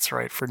 That's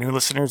right. For new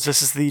listeners,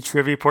 this is the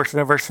trivia portion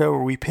of our show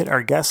where we pit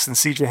our guests and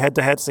CJ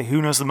head-to-head to say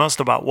who knows the most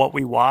about what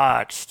we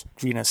watched.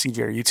 Gina,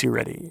 CJ, are you two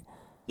ready?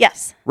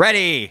 Yes.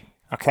 Ready.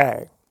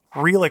 Okay.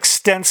 Real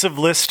extensive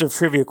list of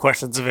trivia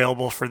questions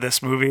available for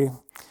this movie.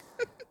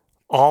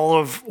 All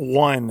of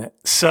one.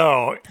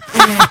 So,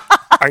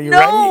 are you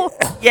ready?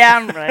 Yeah,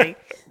 I'm ready.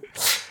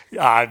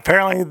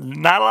 Apparently,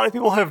 not a lot of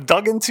people have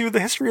dug into the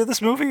history of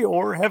this movie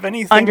or have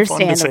anything fun to say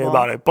Understandable.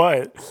 about it.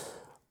 But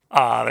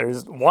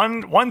there's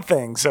one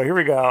thing. So here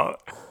we go.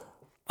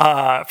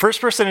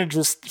 First person to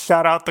just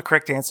shout out the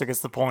correct answer gets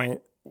the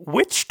point.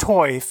 Which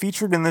toy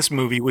featured in this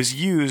movie was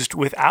used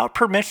without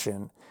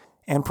permission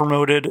and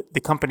promoted the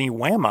company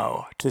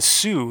Whammo to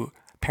sue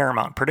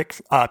Paramount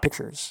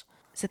Pictures?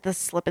 Is it the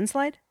slip and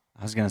slide?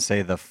 I was gonna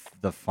say the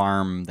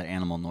farm, the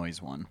animal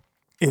noise one.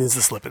 It is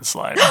the slip and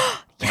slide.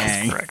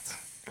 Dang. Correct.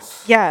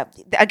 Yeah.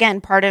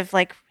 Again, part of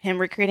like him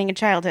recreating a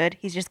childhood.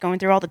 He's just going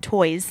through all the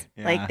toys.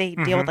 Yeah. Like they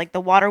deal with like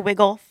the water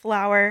wiggle,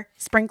 flower,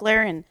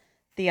 sprinkler, and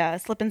the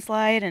slip and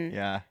slide. And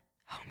Yeah.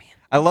 oh man,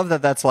 I love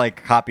that that's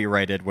like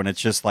copyrighted when it's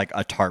just like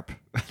a tarp.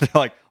 They're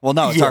like, well,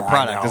 no, it's our Yeah, I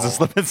product. It's a know.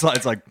 slip and slide.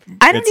 It's like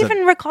I don't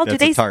even recall. Do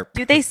it's a they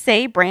tarp.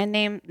 say brand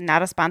name?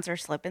 Not a sponsor.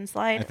 Slip and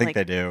slide. I think Like,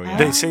 they do. Yeah.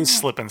 They say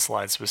slip and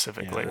slide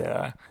specifically,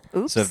 yeah.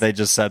 Oops. So if they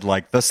just said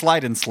like the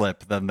slide and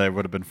slip, then they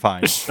would have been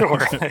fine. Sure.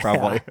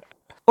 Probably.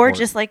 or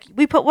just like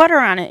we put water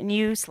on it and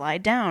you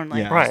slide down. Like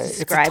Yeah. Right, it's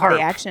a describe tarp.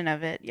 the action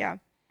of it. Yeah.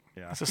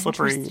 It's a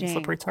slippery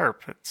Interesting.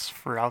 tarp. It's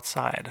for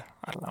outside.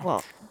 I don't know. Well,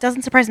 it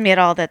doesn't surprise me at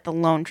all that the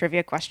lone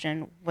trivia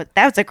question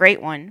that was a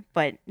great one,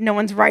 but no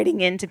one's writing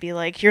in to be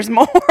like, here's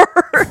more.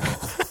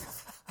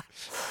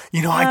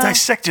 You know, I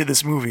dissected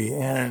this movie,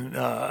 and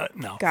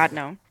no. God,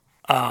 no.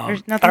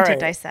 There's nothing all to right.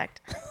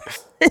 dissect.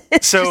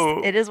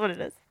 So It is what it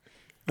is.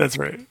 that's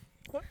right.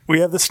 We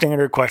have the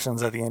standard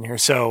questions at the end here.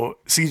 So,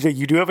 CJ,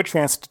 you do have a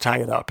chance to tie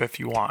it up if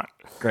you want.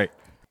 Great.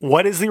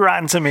 What is the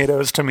Rotten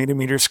Tomatoes tomato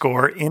meter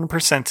score in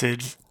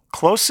percentage?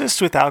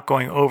 Closest without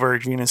going over.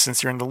 Gina,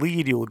 since you're in the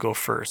lead, you will go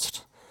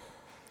first.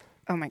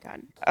 Oh my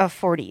God.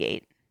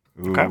 48.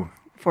 Ooh. Okay.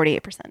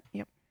 48%.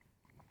 Yep.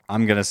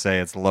 I'm gonna say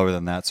it's lower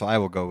than that, so I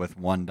will go with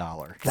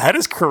 $1. That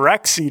is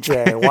correct,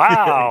 CJ.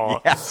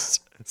 Wow. Yes.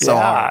 It's so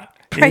yeah. hard.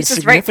 It Price is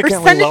is Right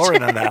significantly percentage. lower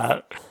than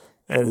that.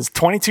 It is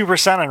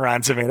 22% on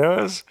Rotten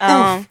Tomatoes.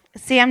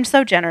 See, I'm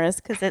so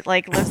generous because it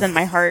like lives in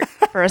my heart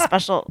for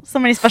so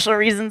many special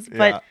reasons.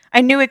 But Yeah.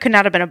 I knew it could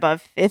not have been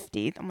above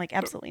 50. I'm like,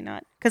 absolutely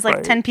not. Because like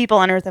Right. 10 people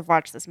on Earth have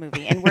watched this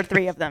movie, and we're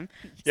 3 of them.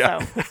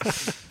 Yeah.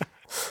 So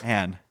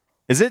Man,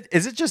 is it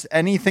just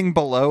anything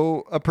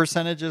below a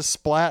percentage is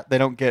splat? They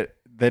don't get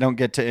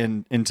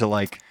to into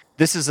like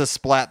this is a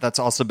splat that's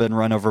also been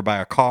run over by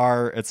a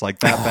car. It's like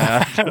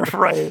that bad.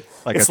 Right.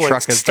 Like it's a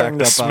truck is starting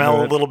to backed up smell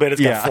under a it. little bit. It's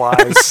Yeah. got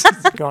flies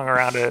going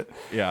around it.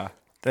 Yeah.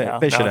 Yeah,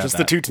 They should no, have just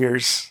that. the 2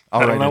 tiers.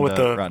 I'll I don't write know in what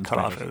the the Rotten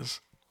cutoff Tomatoes.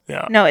 is.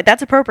 Yeah. no,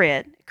 that's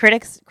appropriate.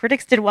 Critics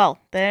did well.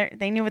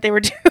 They knew what they were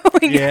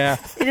doing. Yeah.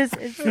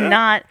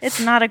 It's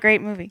not a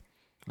great movie.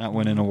 Not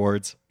winning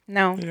awards.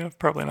 No. Yeah,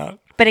 probably not.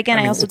 But again,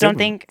 I I, mean, also it don't didn't,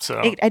 think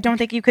so. I don't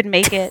think you could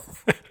make it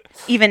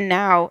even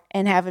now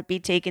and have it be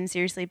taken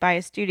seriously by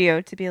a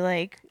studio to be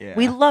like, Yeah.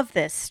 we love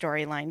this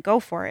storyline, go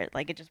for it.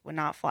 Like it just would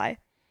not fly.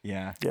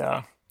 Yeah.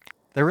 Yeah.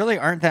 There really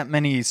aren't that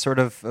many sort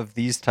of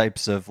these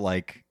types of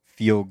like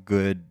feel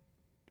good,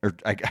 or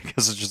I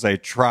guess I should say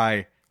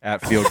try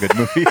at feel good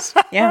movies.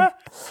 Yeah.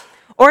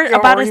 Or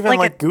about or us even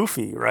like,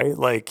 Goofy, right?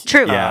 Like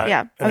True. Yeah.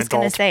 Yeah. I an was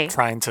gonna adult say.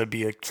 trying to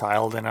be a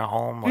child in a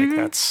home. Like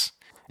that's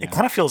it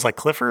kind of feels like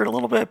Clifford a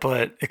little bit,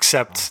 but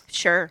except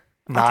Sure.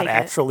 I'll not take it.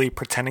 actually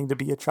pretending to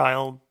be a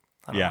child.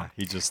 I don't know. Yeah,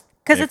 he just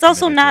Because they've it's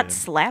also committed not to him.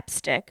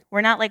 slapstick.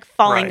 We're not like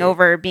falling Right.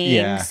 over being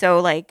Yeah. so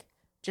like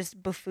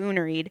just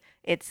buffoonery.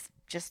 It's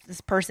just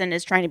this person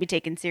is trying to be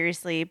taken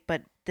seriously,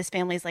 but this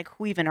family is like,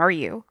 who even are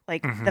you?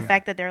 Like the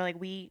fact that they're like,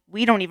 we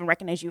don't even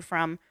recognize you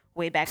from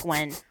way back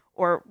when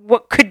or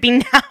what could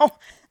be now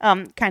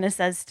kind of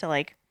says to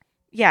like,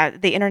 yeah,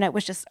 the internet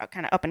was just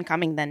kind of up and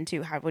coming then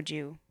too. How would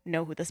you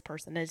know who this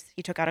person is?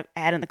 He took out an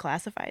ad in the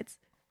classifieds.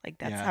 Like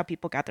that's Yeah. how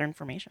people got their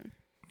information.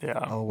 Yeah.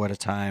 Oh, what a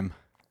time!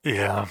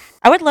 Yeah.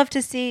 I would love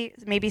to see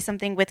maybe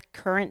something with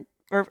current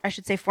or I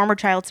should say former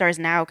child stars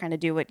now kind of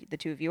do what the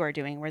two of you are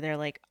doing, where they're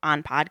like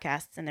on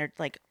podcasts and they're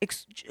like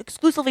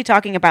exclusively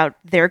talking about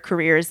their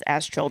careers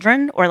as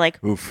children or like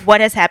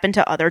what has happened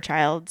to other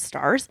child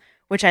stars,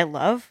 which I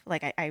love.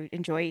 Like I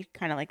enjoy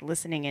kind of like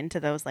listening into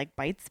those like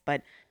bites,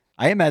 but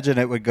I imagine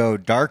it would go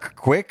dark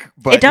quick,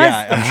 but it does.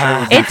 yeah, I'm sure it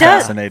would be It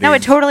does. fascinating. No,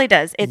 it totally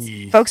does.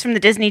 It's folks from the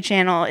Disney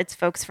Channel. It's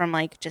folks from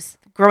like just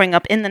growing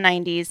up in the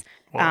 90s.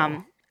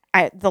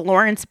 The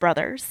Lawrence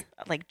brothers,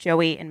 like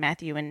Joey and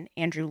Matthew and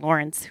Andrew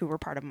Lawrence, who were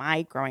part of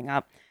my growing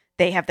up,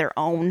 they have their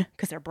own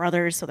because they're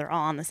brothers, so they're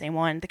all on the same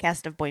one. The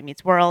cast of Boy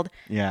Meets World.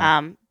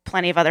 Yeah.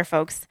 Plenty of other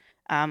folks.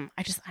 I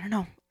don't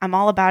know. I'm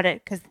all about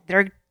it because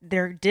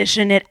they're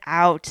dishing it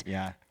out.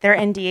 Yeah. Their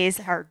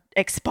NDAs are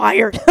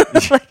expired.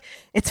 Like,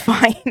 it's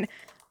fine.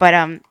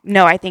 But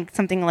no, I think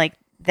something like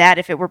that,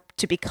 if it were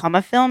to become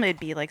a film, it'd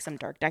be like some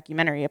dark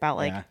documentary about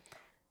like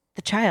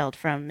the child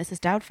from Mrs.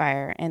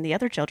 Doubtfire and the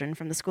other children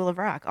from the School of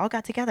Rock all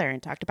got together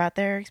and talked about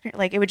their experience.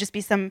 Like, it would just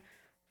be some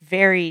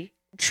very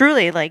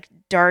truly like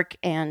dark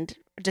and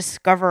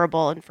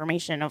discoverable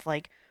information of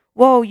like,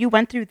 whoa, you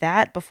went through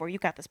that before you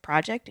got this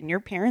project and your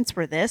parents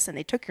were this and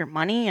they took your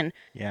money and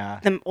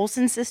the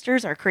Olsen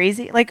sisters are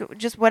crazy. Like,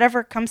 just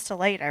whatever comes to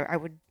light, it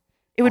would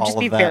All just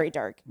be of that very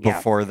dark.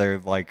 before they're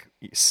like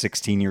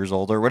 16 years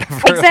old or whatever.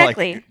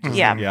 Exactly. Like,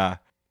 yeah.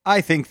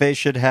 I think they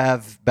should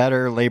have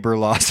better labor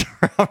laws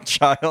around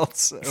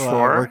childs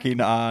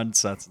working on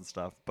sets and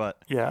stuff. But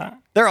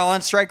they're all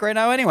on strike right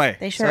now anyway.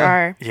 They sure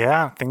are.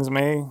 Yeah, things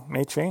may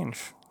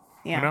change.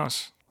 Yeah. Who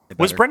knows?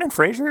 Was Brendan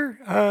Fraser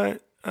a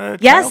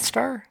Yes. child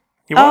star?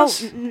 He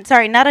was?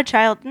 Sorry, not a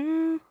child.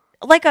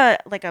 Like a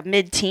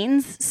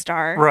mid-teens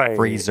star. Right.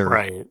 Fraser.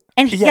 Right.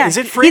 And is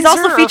it Fraser he's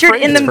also featured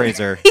in the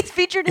Fraser. He's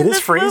featured in It is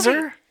this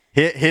Fraser? movie.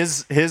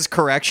 His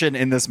correction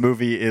in this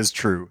movie is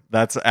true.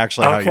 That's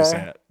actually how you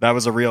say it. That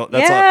was a real.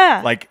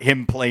 That's like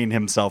him playing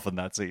himself in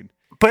that scene.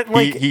 But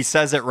like he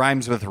says it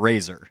rhymes with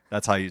razor.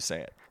 That's how you say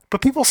it.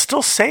 But people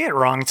still say it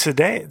wrong to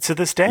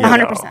this day.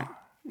 100%.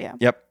 Yeah.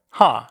 Yep.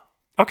 Huh.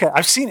 Okay.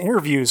 I've seen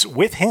interviews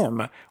with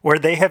him where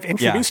they have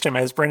introduced him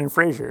as Brendan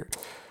Fraser.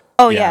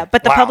 Oh yeah,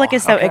 but the public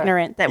is so Okay.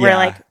 ignorant that we're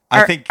like,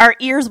 I think our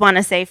ears want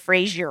to say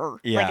Frasier.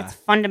 Yeah. Like, it's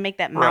fun to make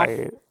that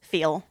mouth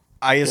feel.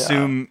 I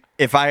assume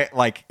if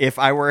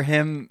I were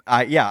him,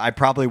 I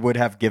probably would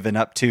have given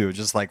up too.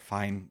 Just like,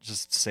 fine,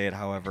 just say it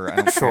however. I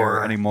don't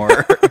care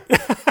anymore.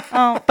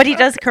 Oh, but he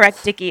does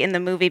correct Dickie in the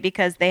movie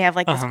because they have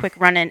like this quick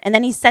run-in, and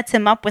then he sets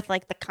him up with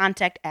like the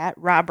contact at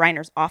Rob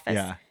Reiner's office.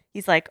 Yeah.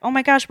 He's like, "Oh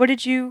my gosh, what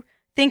did you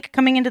think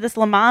coming into this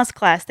Lamaze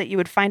class that you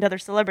would find other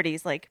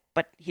celebrities?" Like,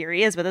 but here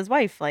he is with his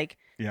wife, like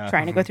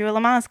trying to go through a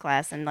Lamaze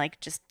class and like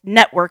just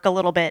network a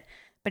little bit.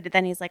 But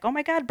then he's like, "Oh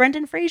my God,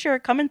 Brendan Fraser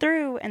coming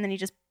through," and then he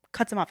just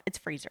cuts him off. It's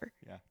Fraser.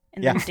 Yeah.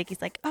 And then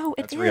Dickie's like, "Oh,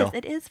 That's real.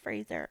 It is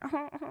Fraser."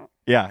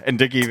 Yeah, and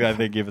Dickie, I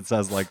think, even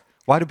says like,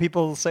 "Why do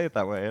people say it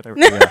that way?"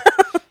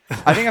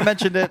 I think I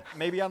mentioned it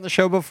maybe on the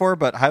show before,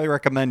 but highly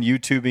recommend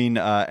YouTubing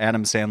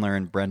Adam Sandler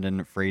and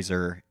Brendan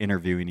Fraser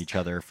interviewing each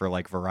other for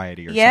like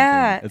Variety or something.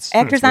 Actors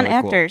it's on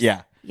really cool. actors.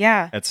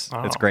 Yeah, it's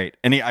great.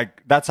 And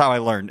that's how I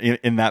learned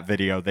in that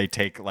video. They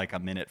take like a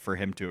minute for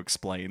him to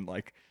explain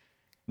like,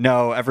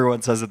 no,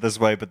 everyone says it this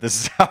way, but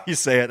this is how you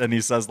say it. And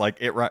he says like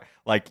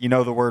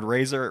the word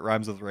razor, it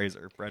rhymes with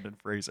razor. Brendan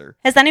Fraser.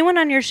 Has anyone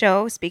on your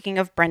show, speaking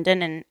of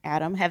Brendan and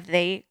Adam, have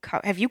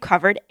you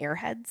covered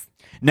Airheads?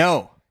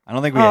 No, I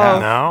don't think we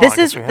have. No,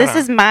 this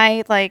is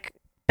my like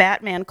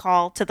Batman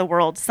call to the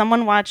world.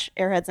 Someone watch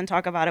Airheads and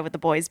talk about it with the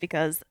boys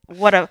because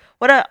what a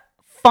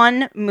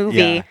fun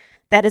movie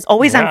that is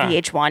always on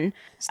VH1.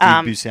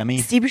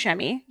 Steve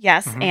Buscemi,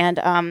 yes,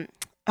 and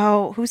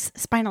who's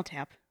Spinal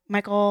Tap?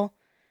 Michael.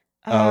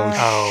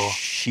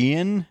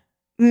 Sheehan?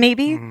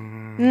 Maybe.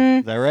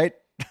 Is that right?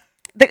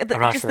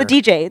 I'm just sure. the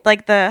DJ,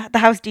 like the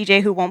house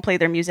DJ who won't play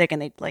their music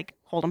and they like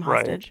hold him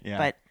hostage. Yeah.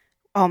 But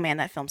oh man,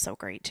 that film's so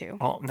great too.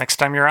 Well, next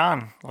time you're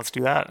on, let's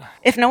do that.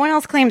 If no one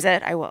else claims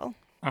it, I will.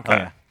 Okay. Oh,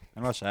 yeah.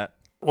 I'd watch that.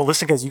 Well,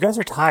 listen, guys, you guys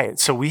are tied,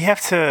 so we have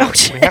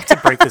to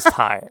break this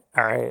tie.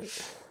 All right.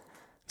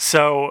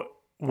 So,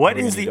 what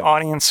is the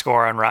audience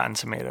score on Rotten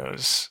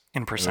Tomatoes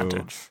in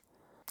percentage?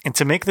 And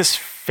to make this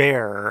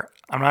fair,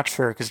 I'm not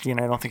sure because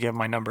Gina, I don't think you have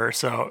my number.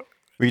 So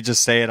we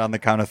just say it on the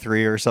count of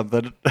 3 or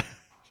something.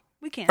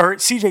 We can. Or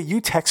CJ, you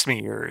text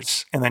me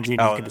yours, and then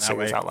Gina, you can just say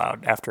yours way. out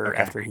loud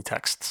after he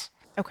texts.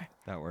 Okay.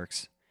 That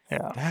works.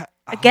 Yeah.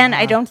 Again,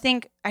 I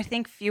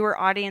think fewer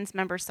audience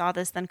members saw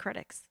this than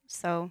critics,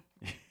 so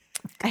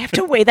I have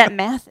to weigh that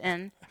math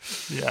in.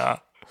 Yeah.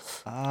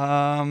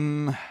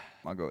 I'll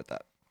go with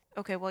that.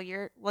 Okay. Well,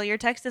 your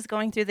text is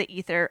going through the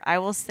ether. I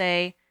will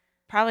say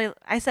probably.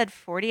 I said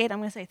 48. I'm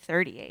going to say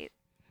 38.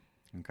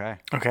 Okay.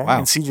 Wow.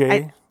 And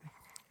CJ,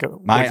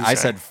 I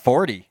said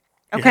 40.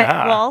 Okay.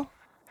 Yeah. Well,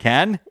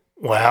 Ken?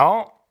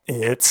 Well,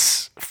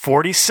 it's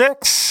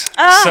 46. So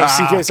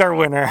CJ's our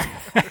winner.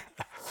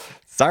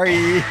 Sorry.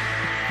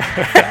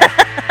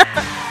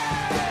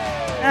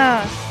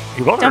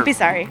 You both don't are be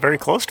sorry. Very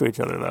close to each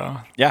other, though.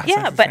 Yeah.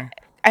 Yeah, but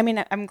I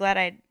mean, I'm glad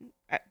I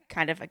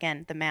kind of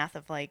again the math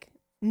of like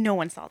no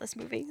one saw this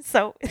movie,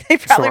 so they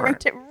probably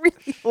ranked it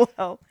really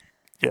low.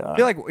 Yeah. I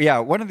feel like,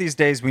 one of these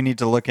days we need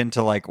to look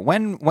into like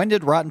when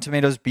did Rotten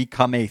Tomatoes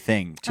become a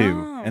thing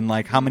too, and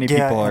like how many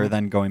people are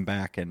then going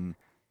back and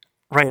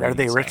are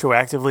they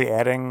retroactively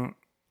adding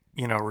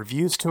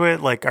reviews to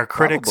it? Like, are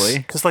critics,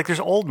 because like there's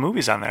old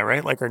movies on there,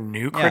 right? Like, are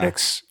new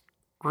critics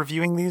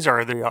reviewing these, or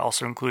are they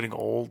also including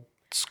old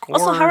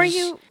scores? Also, how are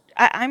you?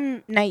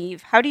 I'm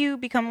naive. How do you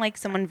become like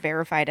someone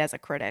verified as a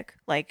critic?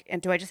 Like, and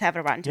do I just have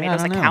a Rotten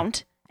Tomatoes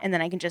account? And then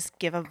I can just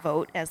give a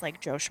vote as like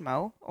Joe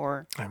Schmo,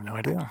 or I have no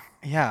idea.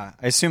 Yeah,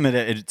 I assume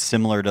it's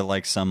similar to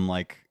like some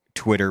like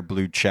Twitter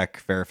blue check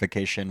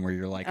verification where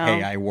you're like,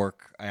 hey, I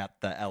work at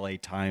the LA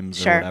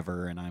Times or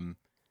whatever, and I'm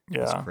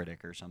this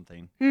critic or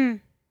something.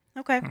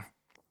 Okay.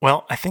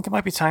 Well, I think it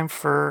might be time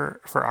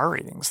for our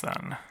ratings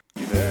then.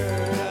 You've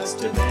heard us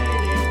debating.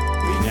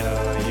 We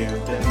know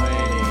you've been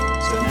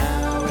waiting, so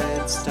now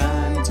it's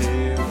time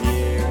to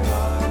hear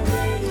our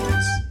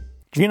ratings.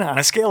 Gina, on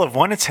a scale of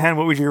 1 to 10,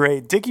 what would you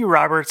rate Dickie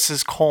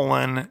Roberts'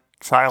 former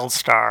child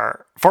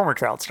star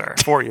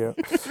for you?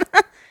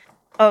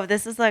 Oh,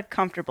 this is a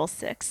comfortable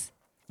 6.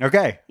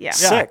 Okay. Yeah.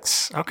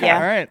 6. Okay. Yeah.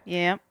 All right.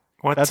 Yeah.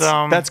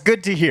 That's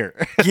good to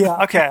hear.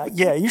 Yeah. Okay.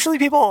 Yeah. Usually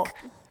people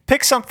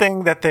pick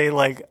something that they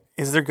like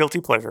is their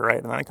guilty pleasure,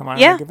 right? And then they come on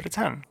and they give it a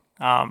 10.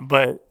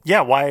 But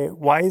yeah,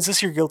 why is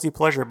this your guilty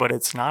pleasure, but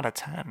it's not a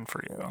 10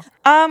 for you?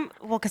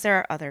 Well, because there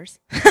are others,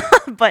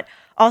 but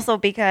also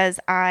because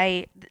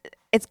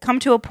it's come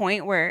to a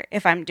point where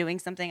if I'm doing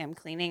something, I'm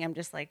cleaning, I'm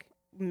just like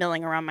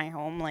milling around my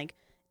home, like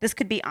this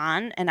could be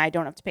on and I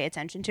don't have to pay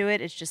attention to it.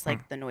 It's just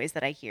like the noise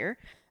that I hear.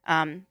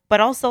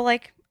 But also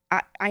like,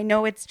 I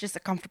know it's just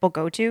a comfortable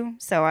go-to.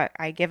 So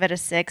I give it a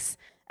 6.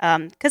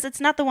 Cause it's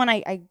not the one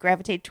I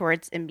gravitate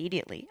towards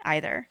immediately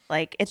either.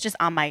 Like it's just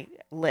on my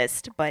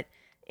list, but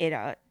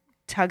it,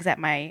 tugs at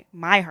my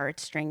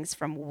heartstrings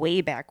from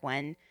way back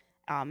when.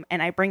 And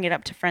I bring it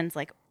up to friends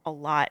like a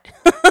lot.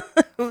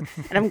 And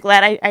I'm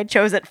glad I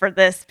chose it for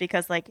this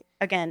because, like,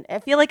 again, I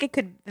feel like it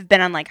could have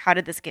been on, like, How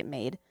Did This Get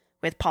Made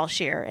with Paul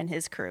Scheer and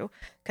his crew.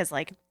 Because,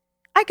 like,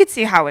 I could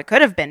see how it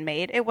could have been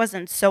made. It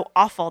wasn't so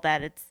awful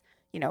that it's,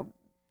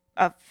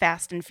 a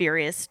Fast and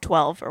Furious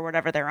 12 or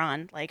whatever they're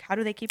on. Like, how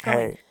do they keep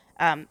going?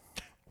 Hey.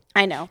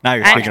 I know. Now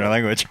you're speaking our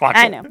language.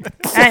 I know.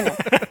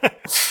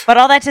 But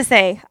all that to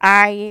say,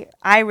 I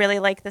really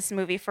like this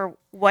movie for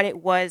what it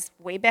was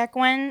way back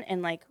when,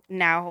 and like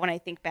now when I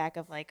think back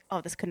of like,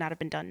 oh, this could not have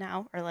been done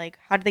now, or like,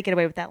 how did they get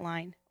away with that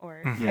line?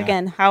 Or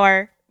again,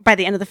 by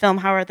the end of the film,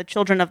 how are the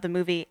children of the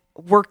movie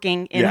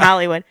working in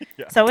Hollywood?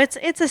 So it's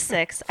a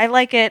 6. I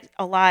like it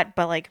a lot,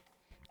 but like,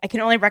 I can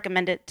only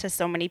recommend it to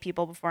so many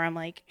people before I'm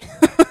like,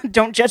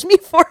 don't judge me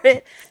for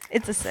it.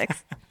 It's a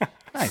 6.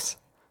 Nice.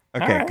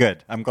 Okay,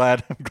 good. I'm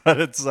glad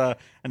it's a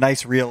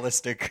nice,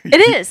 realistic.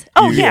 It is.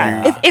 Oh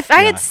yeah. If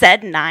I had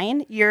said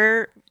 9,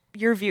 your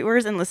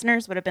viewers and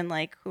listeners would have been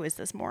like, "Who is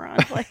this moron?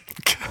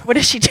 Like, what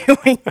is she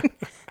doing?"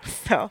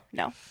 So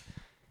no.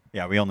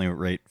 Yeah, we only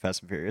rate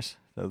Fast and Furious.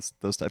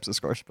 Those types of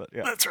scores, but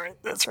yeah. That's right.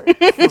 Those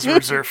are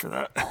reserved for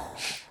that.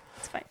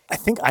 It's fine. I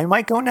think I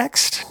might go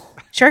next.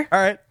 Sure.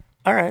 All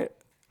right.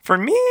 For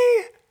me,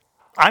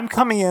 I'm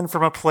coming in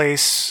from a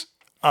place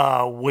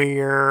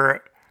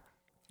where.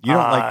 You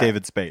don't like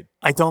David Spade.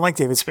 I don't like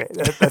David Spade.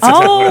 That's exactly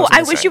what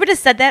I wish you would have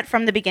said that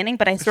from the beginning,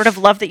 but I sort of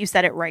love that you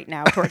said it right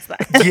now towards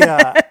that.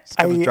 Yeah.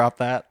 I drop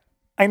that.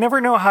 I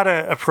never know how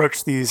to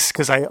approach these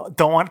because I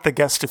don't want the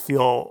guests to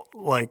feel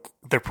like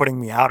they're putting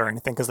me out or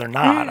anything because they're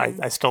not.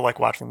 I still like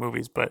watching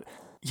movies, but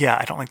yeah,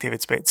 I don't like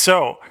David Spade.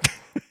 So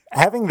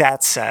having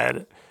that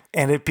said,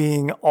 and it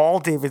being all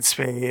David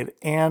Spade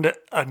and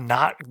a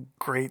not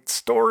great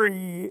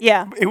story.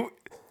 Yeah.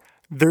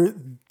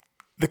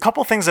 The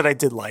couple things that I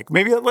did like,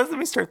 maybe let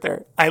me start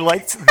there. I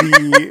liked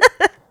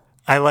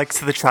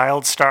the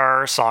child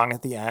star song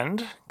at the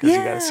end because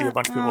you got to see a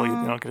bunch of people you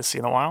don't get to see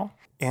in a while,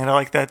 and I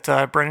like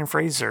that Brendan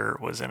Fraser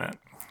was in it.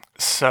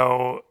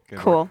 So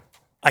cool.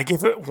 I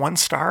give it 1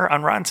 star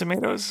on Rotten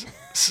Tomatoes,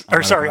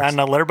 on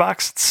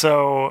Letterboxd.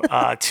 So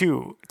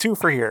 2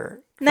 for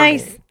here.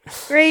 Nice,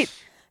 great.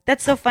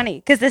 That's so funny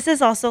because this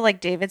is also like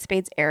David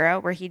Spade's era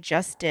where he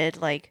just did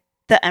like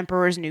The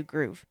Emperor's New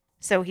Groove.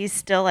 So he's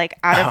still like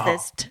out of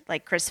this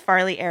like Chris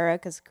Farley era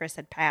because Chris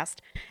had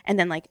passed. And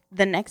then like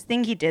the next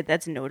thing he did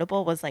that's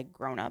notable was like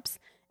Grown Ups.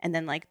 And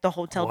then like the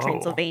Hotel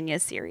Transylvania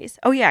series.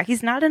 Oh yeah,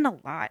 he's not in a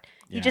lot.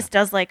 He just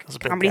does like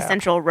Comedy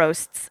Central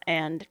roasts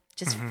and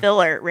just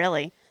filler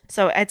really.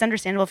 So it's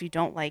understandable if you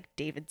don't like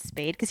David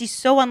Spade because he's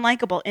so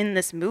unlikable in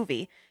this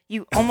movie.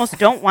 You almost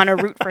don't want to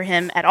root for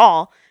him at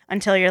all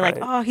until you're like,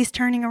 oh, he's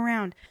turning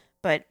around.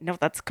 But no,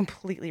 that's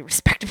completely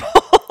respectable.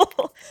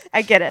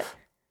 I get it.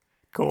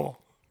 Cool.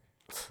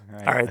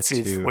 All right,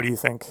 Steve, what do you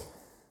think?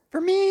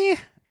 For me,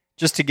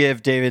 just to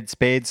give David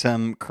Spade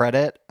some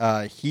credit,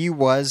 he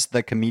was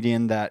the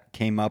comedian that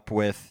came up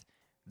with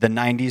the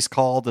 90s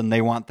called and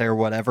They Want Their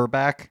Whatever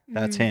Back.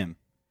 That's him.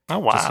 Oh,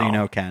 wow. Just so you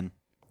know, Ken.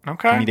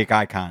 Okay. Comedic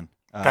icon.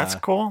 That's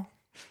cool.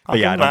 But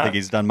yeah, I don't think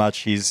he's done much.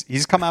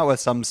 He's come out with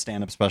some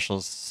stand-up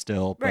specials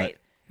still. But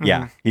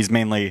yeah, he's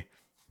mainly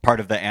part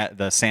of the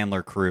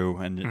Sandler crew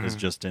and is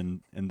just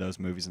in those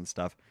movies and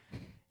stuff.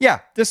 Yeah,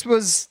 this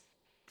was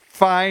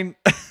fine.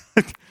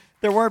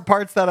 There weren't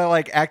parts that I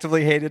like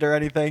actively hated or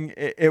anything.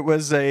 It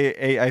was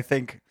a I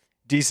think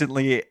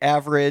decently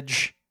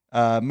average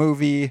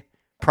movie,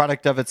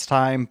 product of its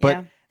time,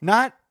 but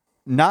not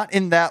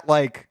in that,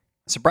 like,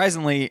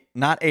 surprisingly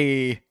not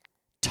a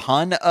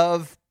ton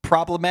of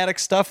problematic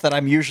stuff that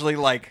I'm usually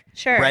like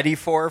ready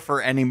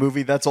for any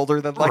movie that's older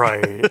than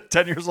like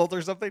 10 years old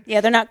or something.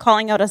 Yeah, they're not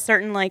calling out a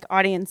certain like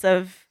audience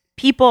of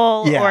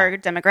people or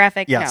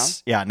demographic.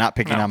 Yes. No. Yeah, not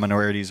picking on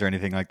minorities or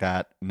anything like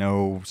that.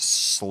 No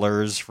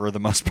slurs for the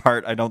most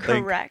part, I don't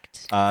think.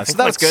 Correct. So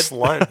that was good.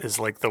 Slut is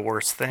like the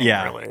worst thing,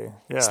 really.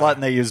 Yeah. Slut,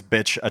 and they use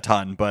bitch a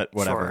ton, but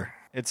whatever. Sure.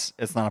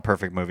 It's not a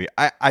perfect movie.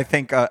 I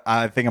think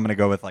I'm going to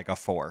go with like a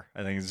 4.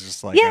 I think it's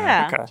just like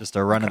just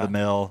a run of the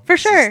mill. For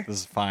sure.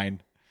 This is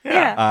fine.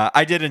 Yeah.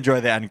 I did enjoy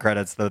the end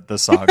credits. The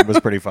song was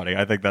pretty funny.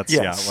 I think that's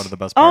one of the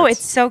best parts. Oh,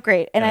 it's so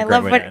great. And I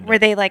love where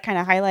they like kind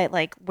of highlight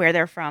like where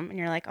they're from, and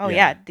you're like, oh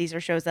yeah, these are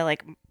shows that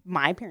like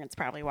my parents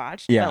probably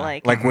watched. Yeah.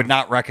 But, like would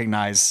not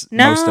recognize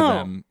most of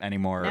them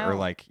anymore. Or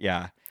like,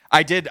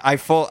 I did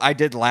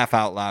laugh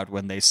out loud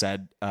when they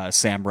said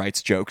Sam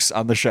writes jokes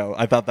on the show.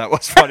 I thought that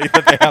was funny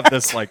that they have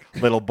this like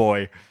little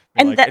boy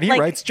and he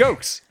writes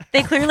jokes.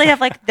 They clearly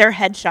have like their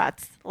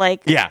headshots,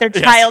 like their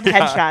child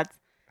headshots.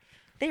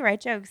 They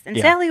write jokes. And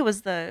Sally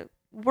was the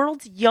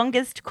world's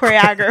youngest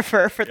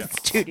choreographer for the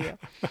studio.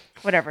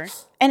 Whatever.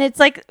 And it's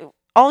like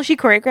all she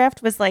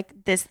choreographed was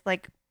like this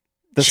like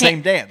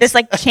same dance. This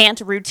like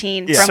chant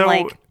routine from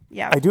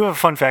I do have a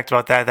fun fact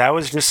about that. That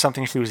was just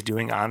something she was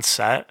doing on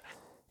set.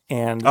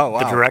 And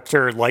the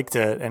director liked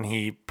it, and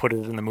he put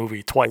it in the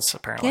movie twice,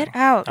 apparently. Get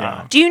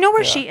out. Do you know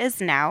where she is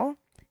now?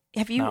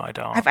 No, I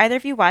don't. Have either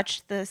of you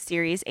watched the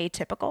series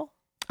Atypical?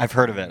 I've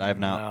heard of it. I have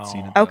not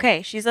seen it.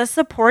 Okay, she's a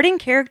supporting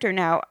character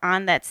now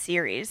on that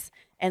series,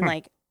 and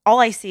like all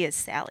I see is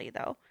Sally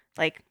though.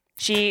 Like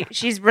she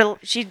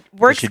works.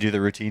 Does she do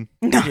the routine?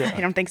 No,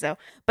 I don't think so.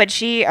 But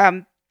she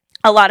a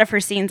lot of her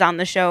scenes on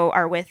the show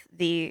are with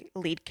the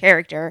lead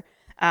character,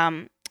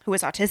 who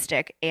is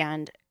autistic,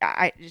 and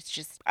it's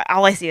just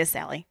all I see is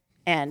Sally,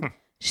 and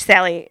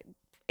Sally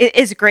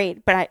is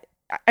great. But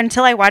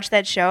until I watched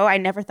that show, I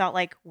never thought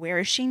like, where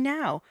is she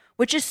now?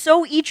 Which is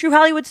so True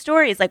Hollywood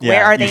Stories. Like,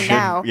 where are they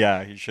now?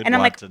 Yeah, you should. And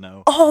I'm like, to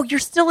know. Oh, you're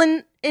still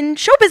in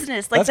show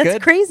business. Like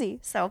that's crazy.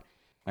 So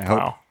I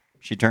hope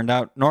she turned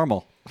out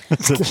normal.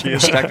 So she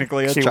is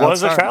technically a child star. She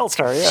was a child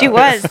star. Yeah. She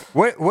was.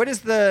 What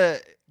is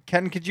the?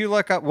 Ken, could you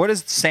look up what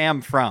is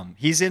Sam from?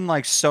 He's in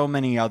like so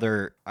many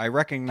other. I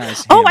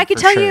recognize him. Oh, I could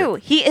tell you.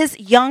 He is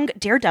young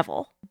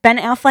Daredevil. Ben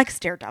Affleck's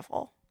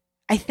Daredevil.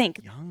 I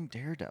think. Young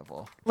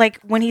Daredevil.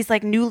 Like when he's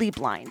like newly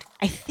blind.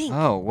 I think.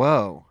 Oh,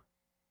 whoa.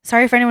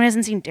 Sorry if anyone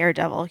hasn't seen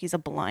Daredevil. He's a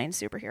blind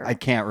superhero. I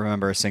can't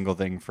remember a single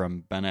thing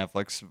from Ben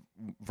Affleck's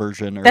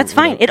version. Or that's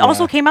fine. It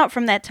also came out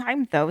from that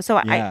time, though. So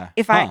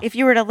if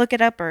you were to look it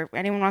up, or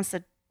anyone wants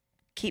to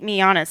keep me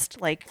honest,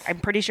 like I'm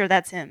pretty sure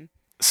that's him.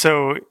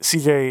 So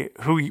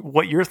CJ,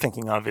 what you're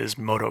thinking of is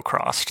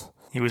Motocrossed.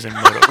 He was in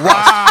Motocrossed.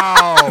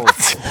 Wow.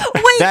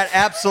 Wait. That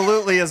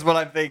absolutely is what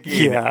I'm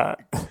thinking. Yeah.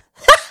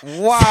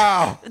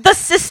 Wow. The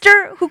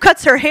sister who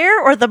cuts her hair,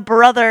 or the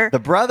brother? The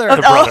brother.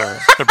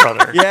 The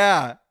brother.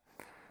 Yeah.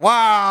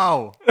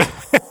 Wow.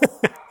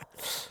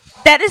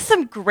 That is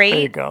some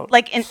great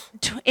like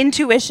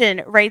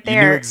intuition right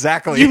there. You knew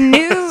exactly. You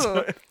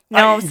knew.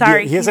 No,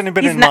 sorry. He hasn't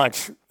been in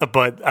much,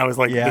 but I was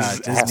like, this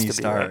Disney has to be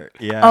star. right.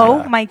 Yeah.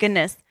 Oh my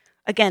goodness.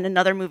 Again,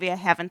 another movie I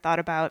haven't thought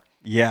about.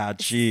 Yeah,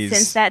 geez.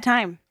 Since that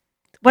time.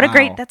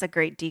 That's a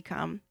great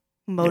decom.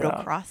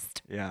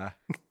 Motocrossed. Yeah.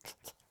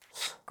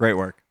 Great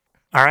work.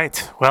 All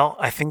right. Well,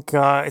 I think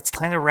it's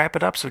time to wrap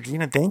it up. So,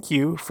 Gina, thank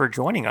you for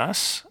joining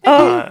us.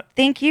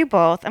 Thank you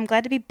both. I'm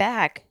glad to be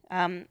back.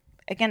 Again,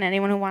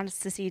 anyone who wants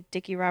to see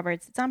Dickie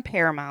Roberts, it's on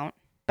Paramount,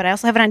 but I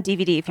also have it on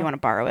DVD if you want to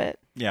borrow it.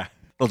 Yeah.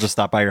 They'll just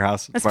stop by your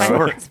house. That's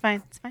fine. It's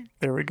fine. It's fine.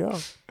 There we go.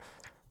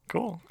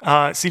 Cool.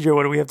 CJ,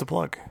 what do we have to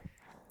plug?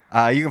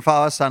 You can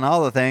follow us on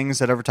all the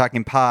things at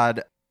Overtalking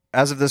Pod.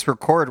 As of this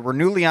record, we're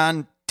newly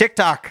on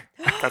TikTok.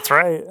 That's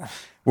right.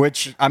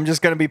 Which I'm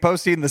just going to be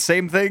posting the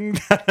same thing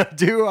that I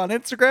do on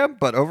Instagram,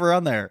 but over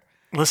on there.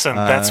 Listen,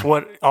 that's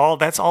all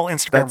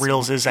Instagram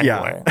Reels is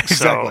anyway. Yeah,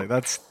 exactly. So.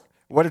 That's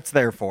what it's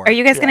there for. Are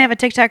you guys going to have a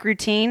TikTok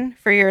routine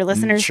for your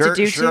listeners to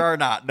do? Sure are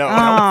not. No,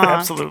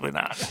 absolutely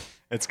not.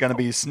 It's going to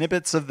be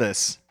snippets of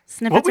this.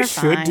 Snippets What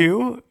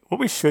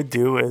we should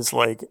do is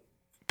like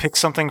pick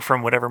something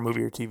from whatever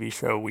movie or TV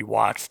show we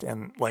watched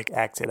and like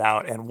act it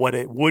out. And what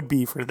it would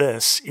be for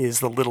this is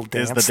the little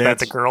dance that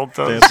the girl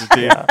does.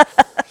 Yeah.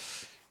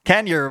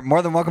 Ken, you're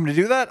more than welcome to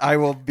do that. I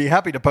will be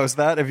happy to post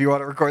that if you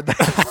want to record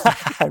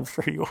that. I'm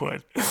sure you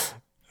would.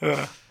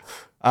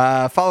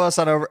 Follow us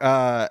on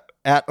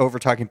at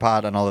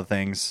OvertalkingPod on all the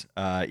things.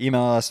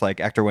 Email us like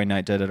Actor Wayne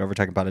Knight did at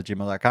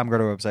overtalkingpod@gmail.com. Go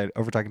to our website,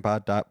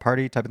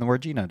 overtalkingpod.party. Type in the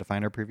word Gina to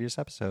find our previous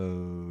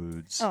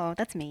episodes. Oh,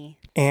 that's me.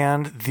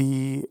 And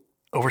the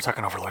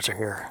Overtalking Overlords are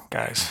here,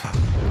 guys.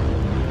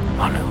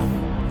 Oh,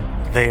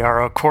 no. They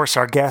are, of course,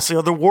 our ghastly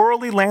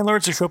otherworldly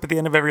landlords who show up at the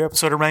end of every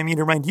episode to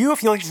remind you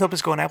if you like to help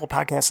us go on Apple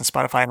Podcasts and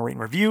Spotify and rate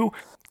and review.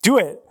 Do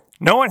it.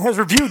 No one has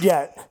reviewed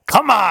yet.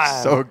 Come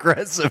on. So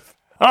aggressive.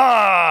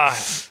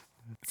 It's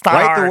not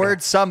Write hard. the word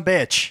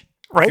 "sumbitch."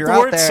 Write the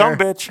word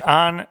 "sumbitch"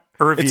 on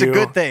a review. It's a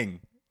good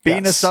thing.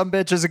 Being a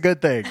sumbitch is a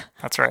good thing.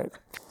 That's right.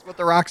 That's what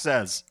The Rock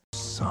says.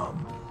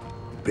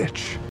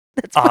 Sumbitch.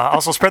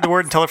 Also, spread the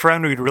word and tell a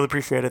friend. We'd really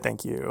appreciate it.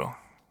 Thank you.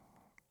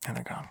 And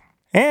they're gone.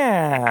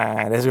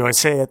 And as we always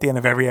say at the end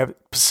of every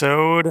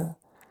episode,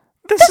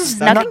 this is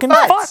Nothing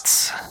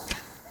Butts.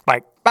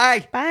 Bye.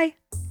 Bye. Bye.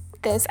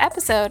 This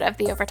episode of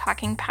the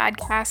Overtalking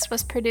podcast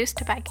was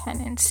produced by Ken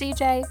and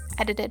CJ,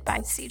 edited by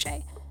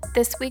CJ.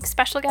 This week's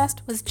special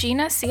guest was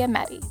Gina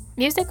Ciametti.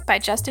 Music by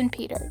Justin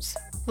Peters.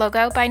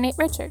 Logo by Nate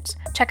Richards.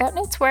 Check out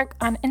Nate's work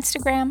on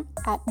Instagram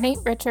at Nate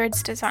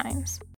Richards Designs.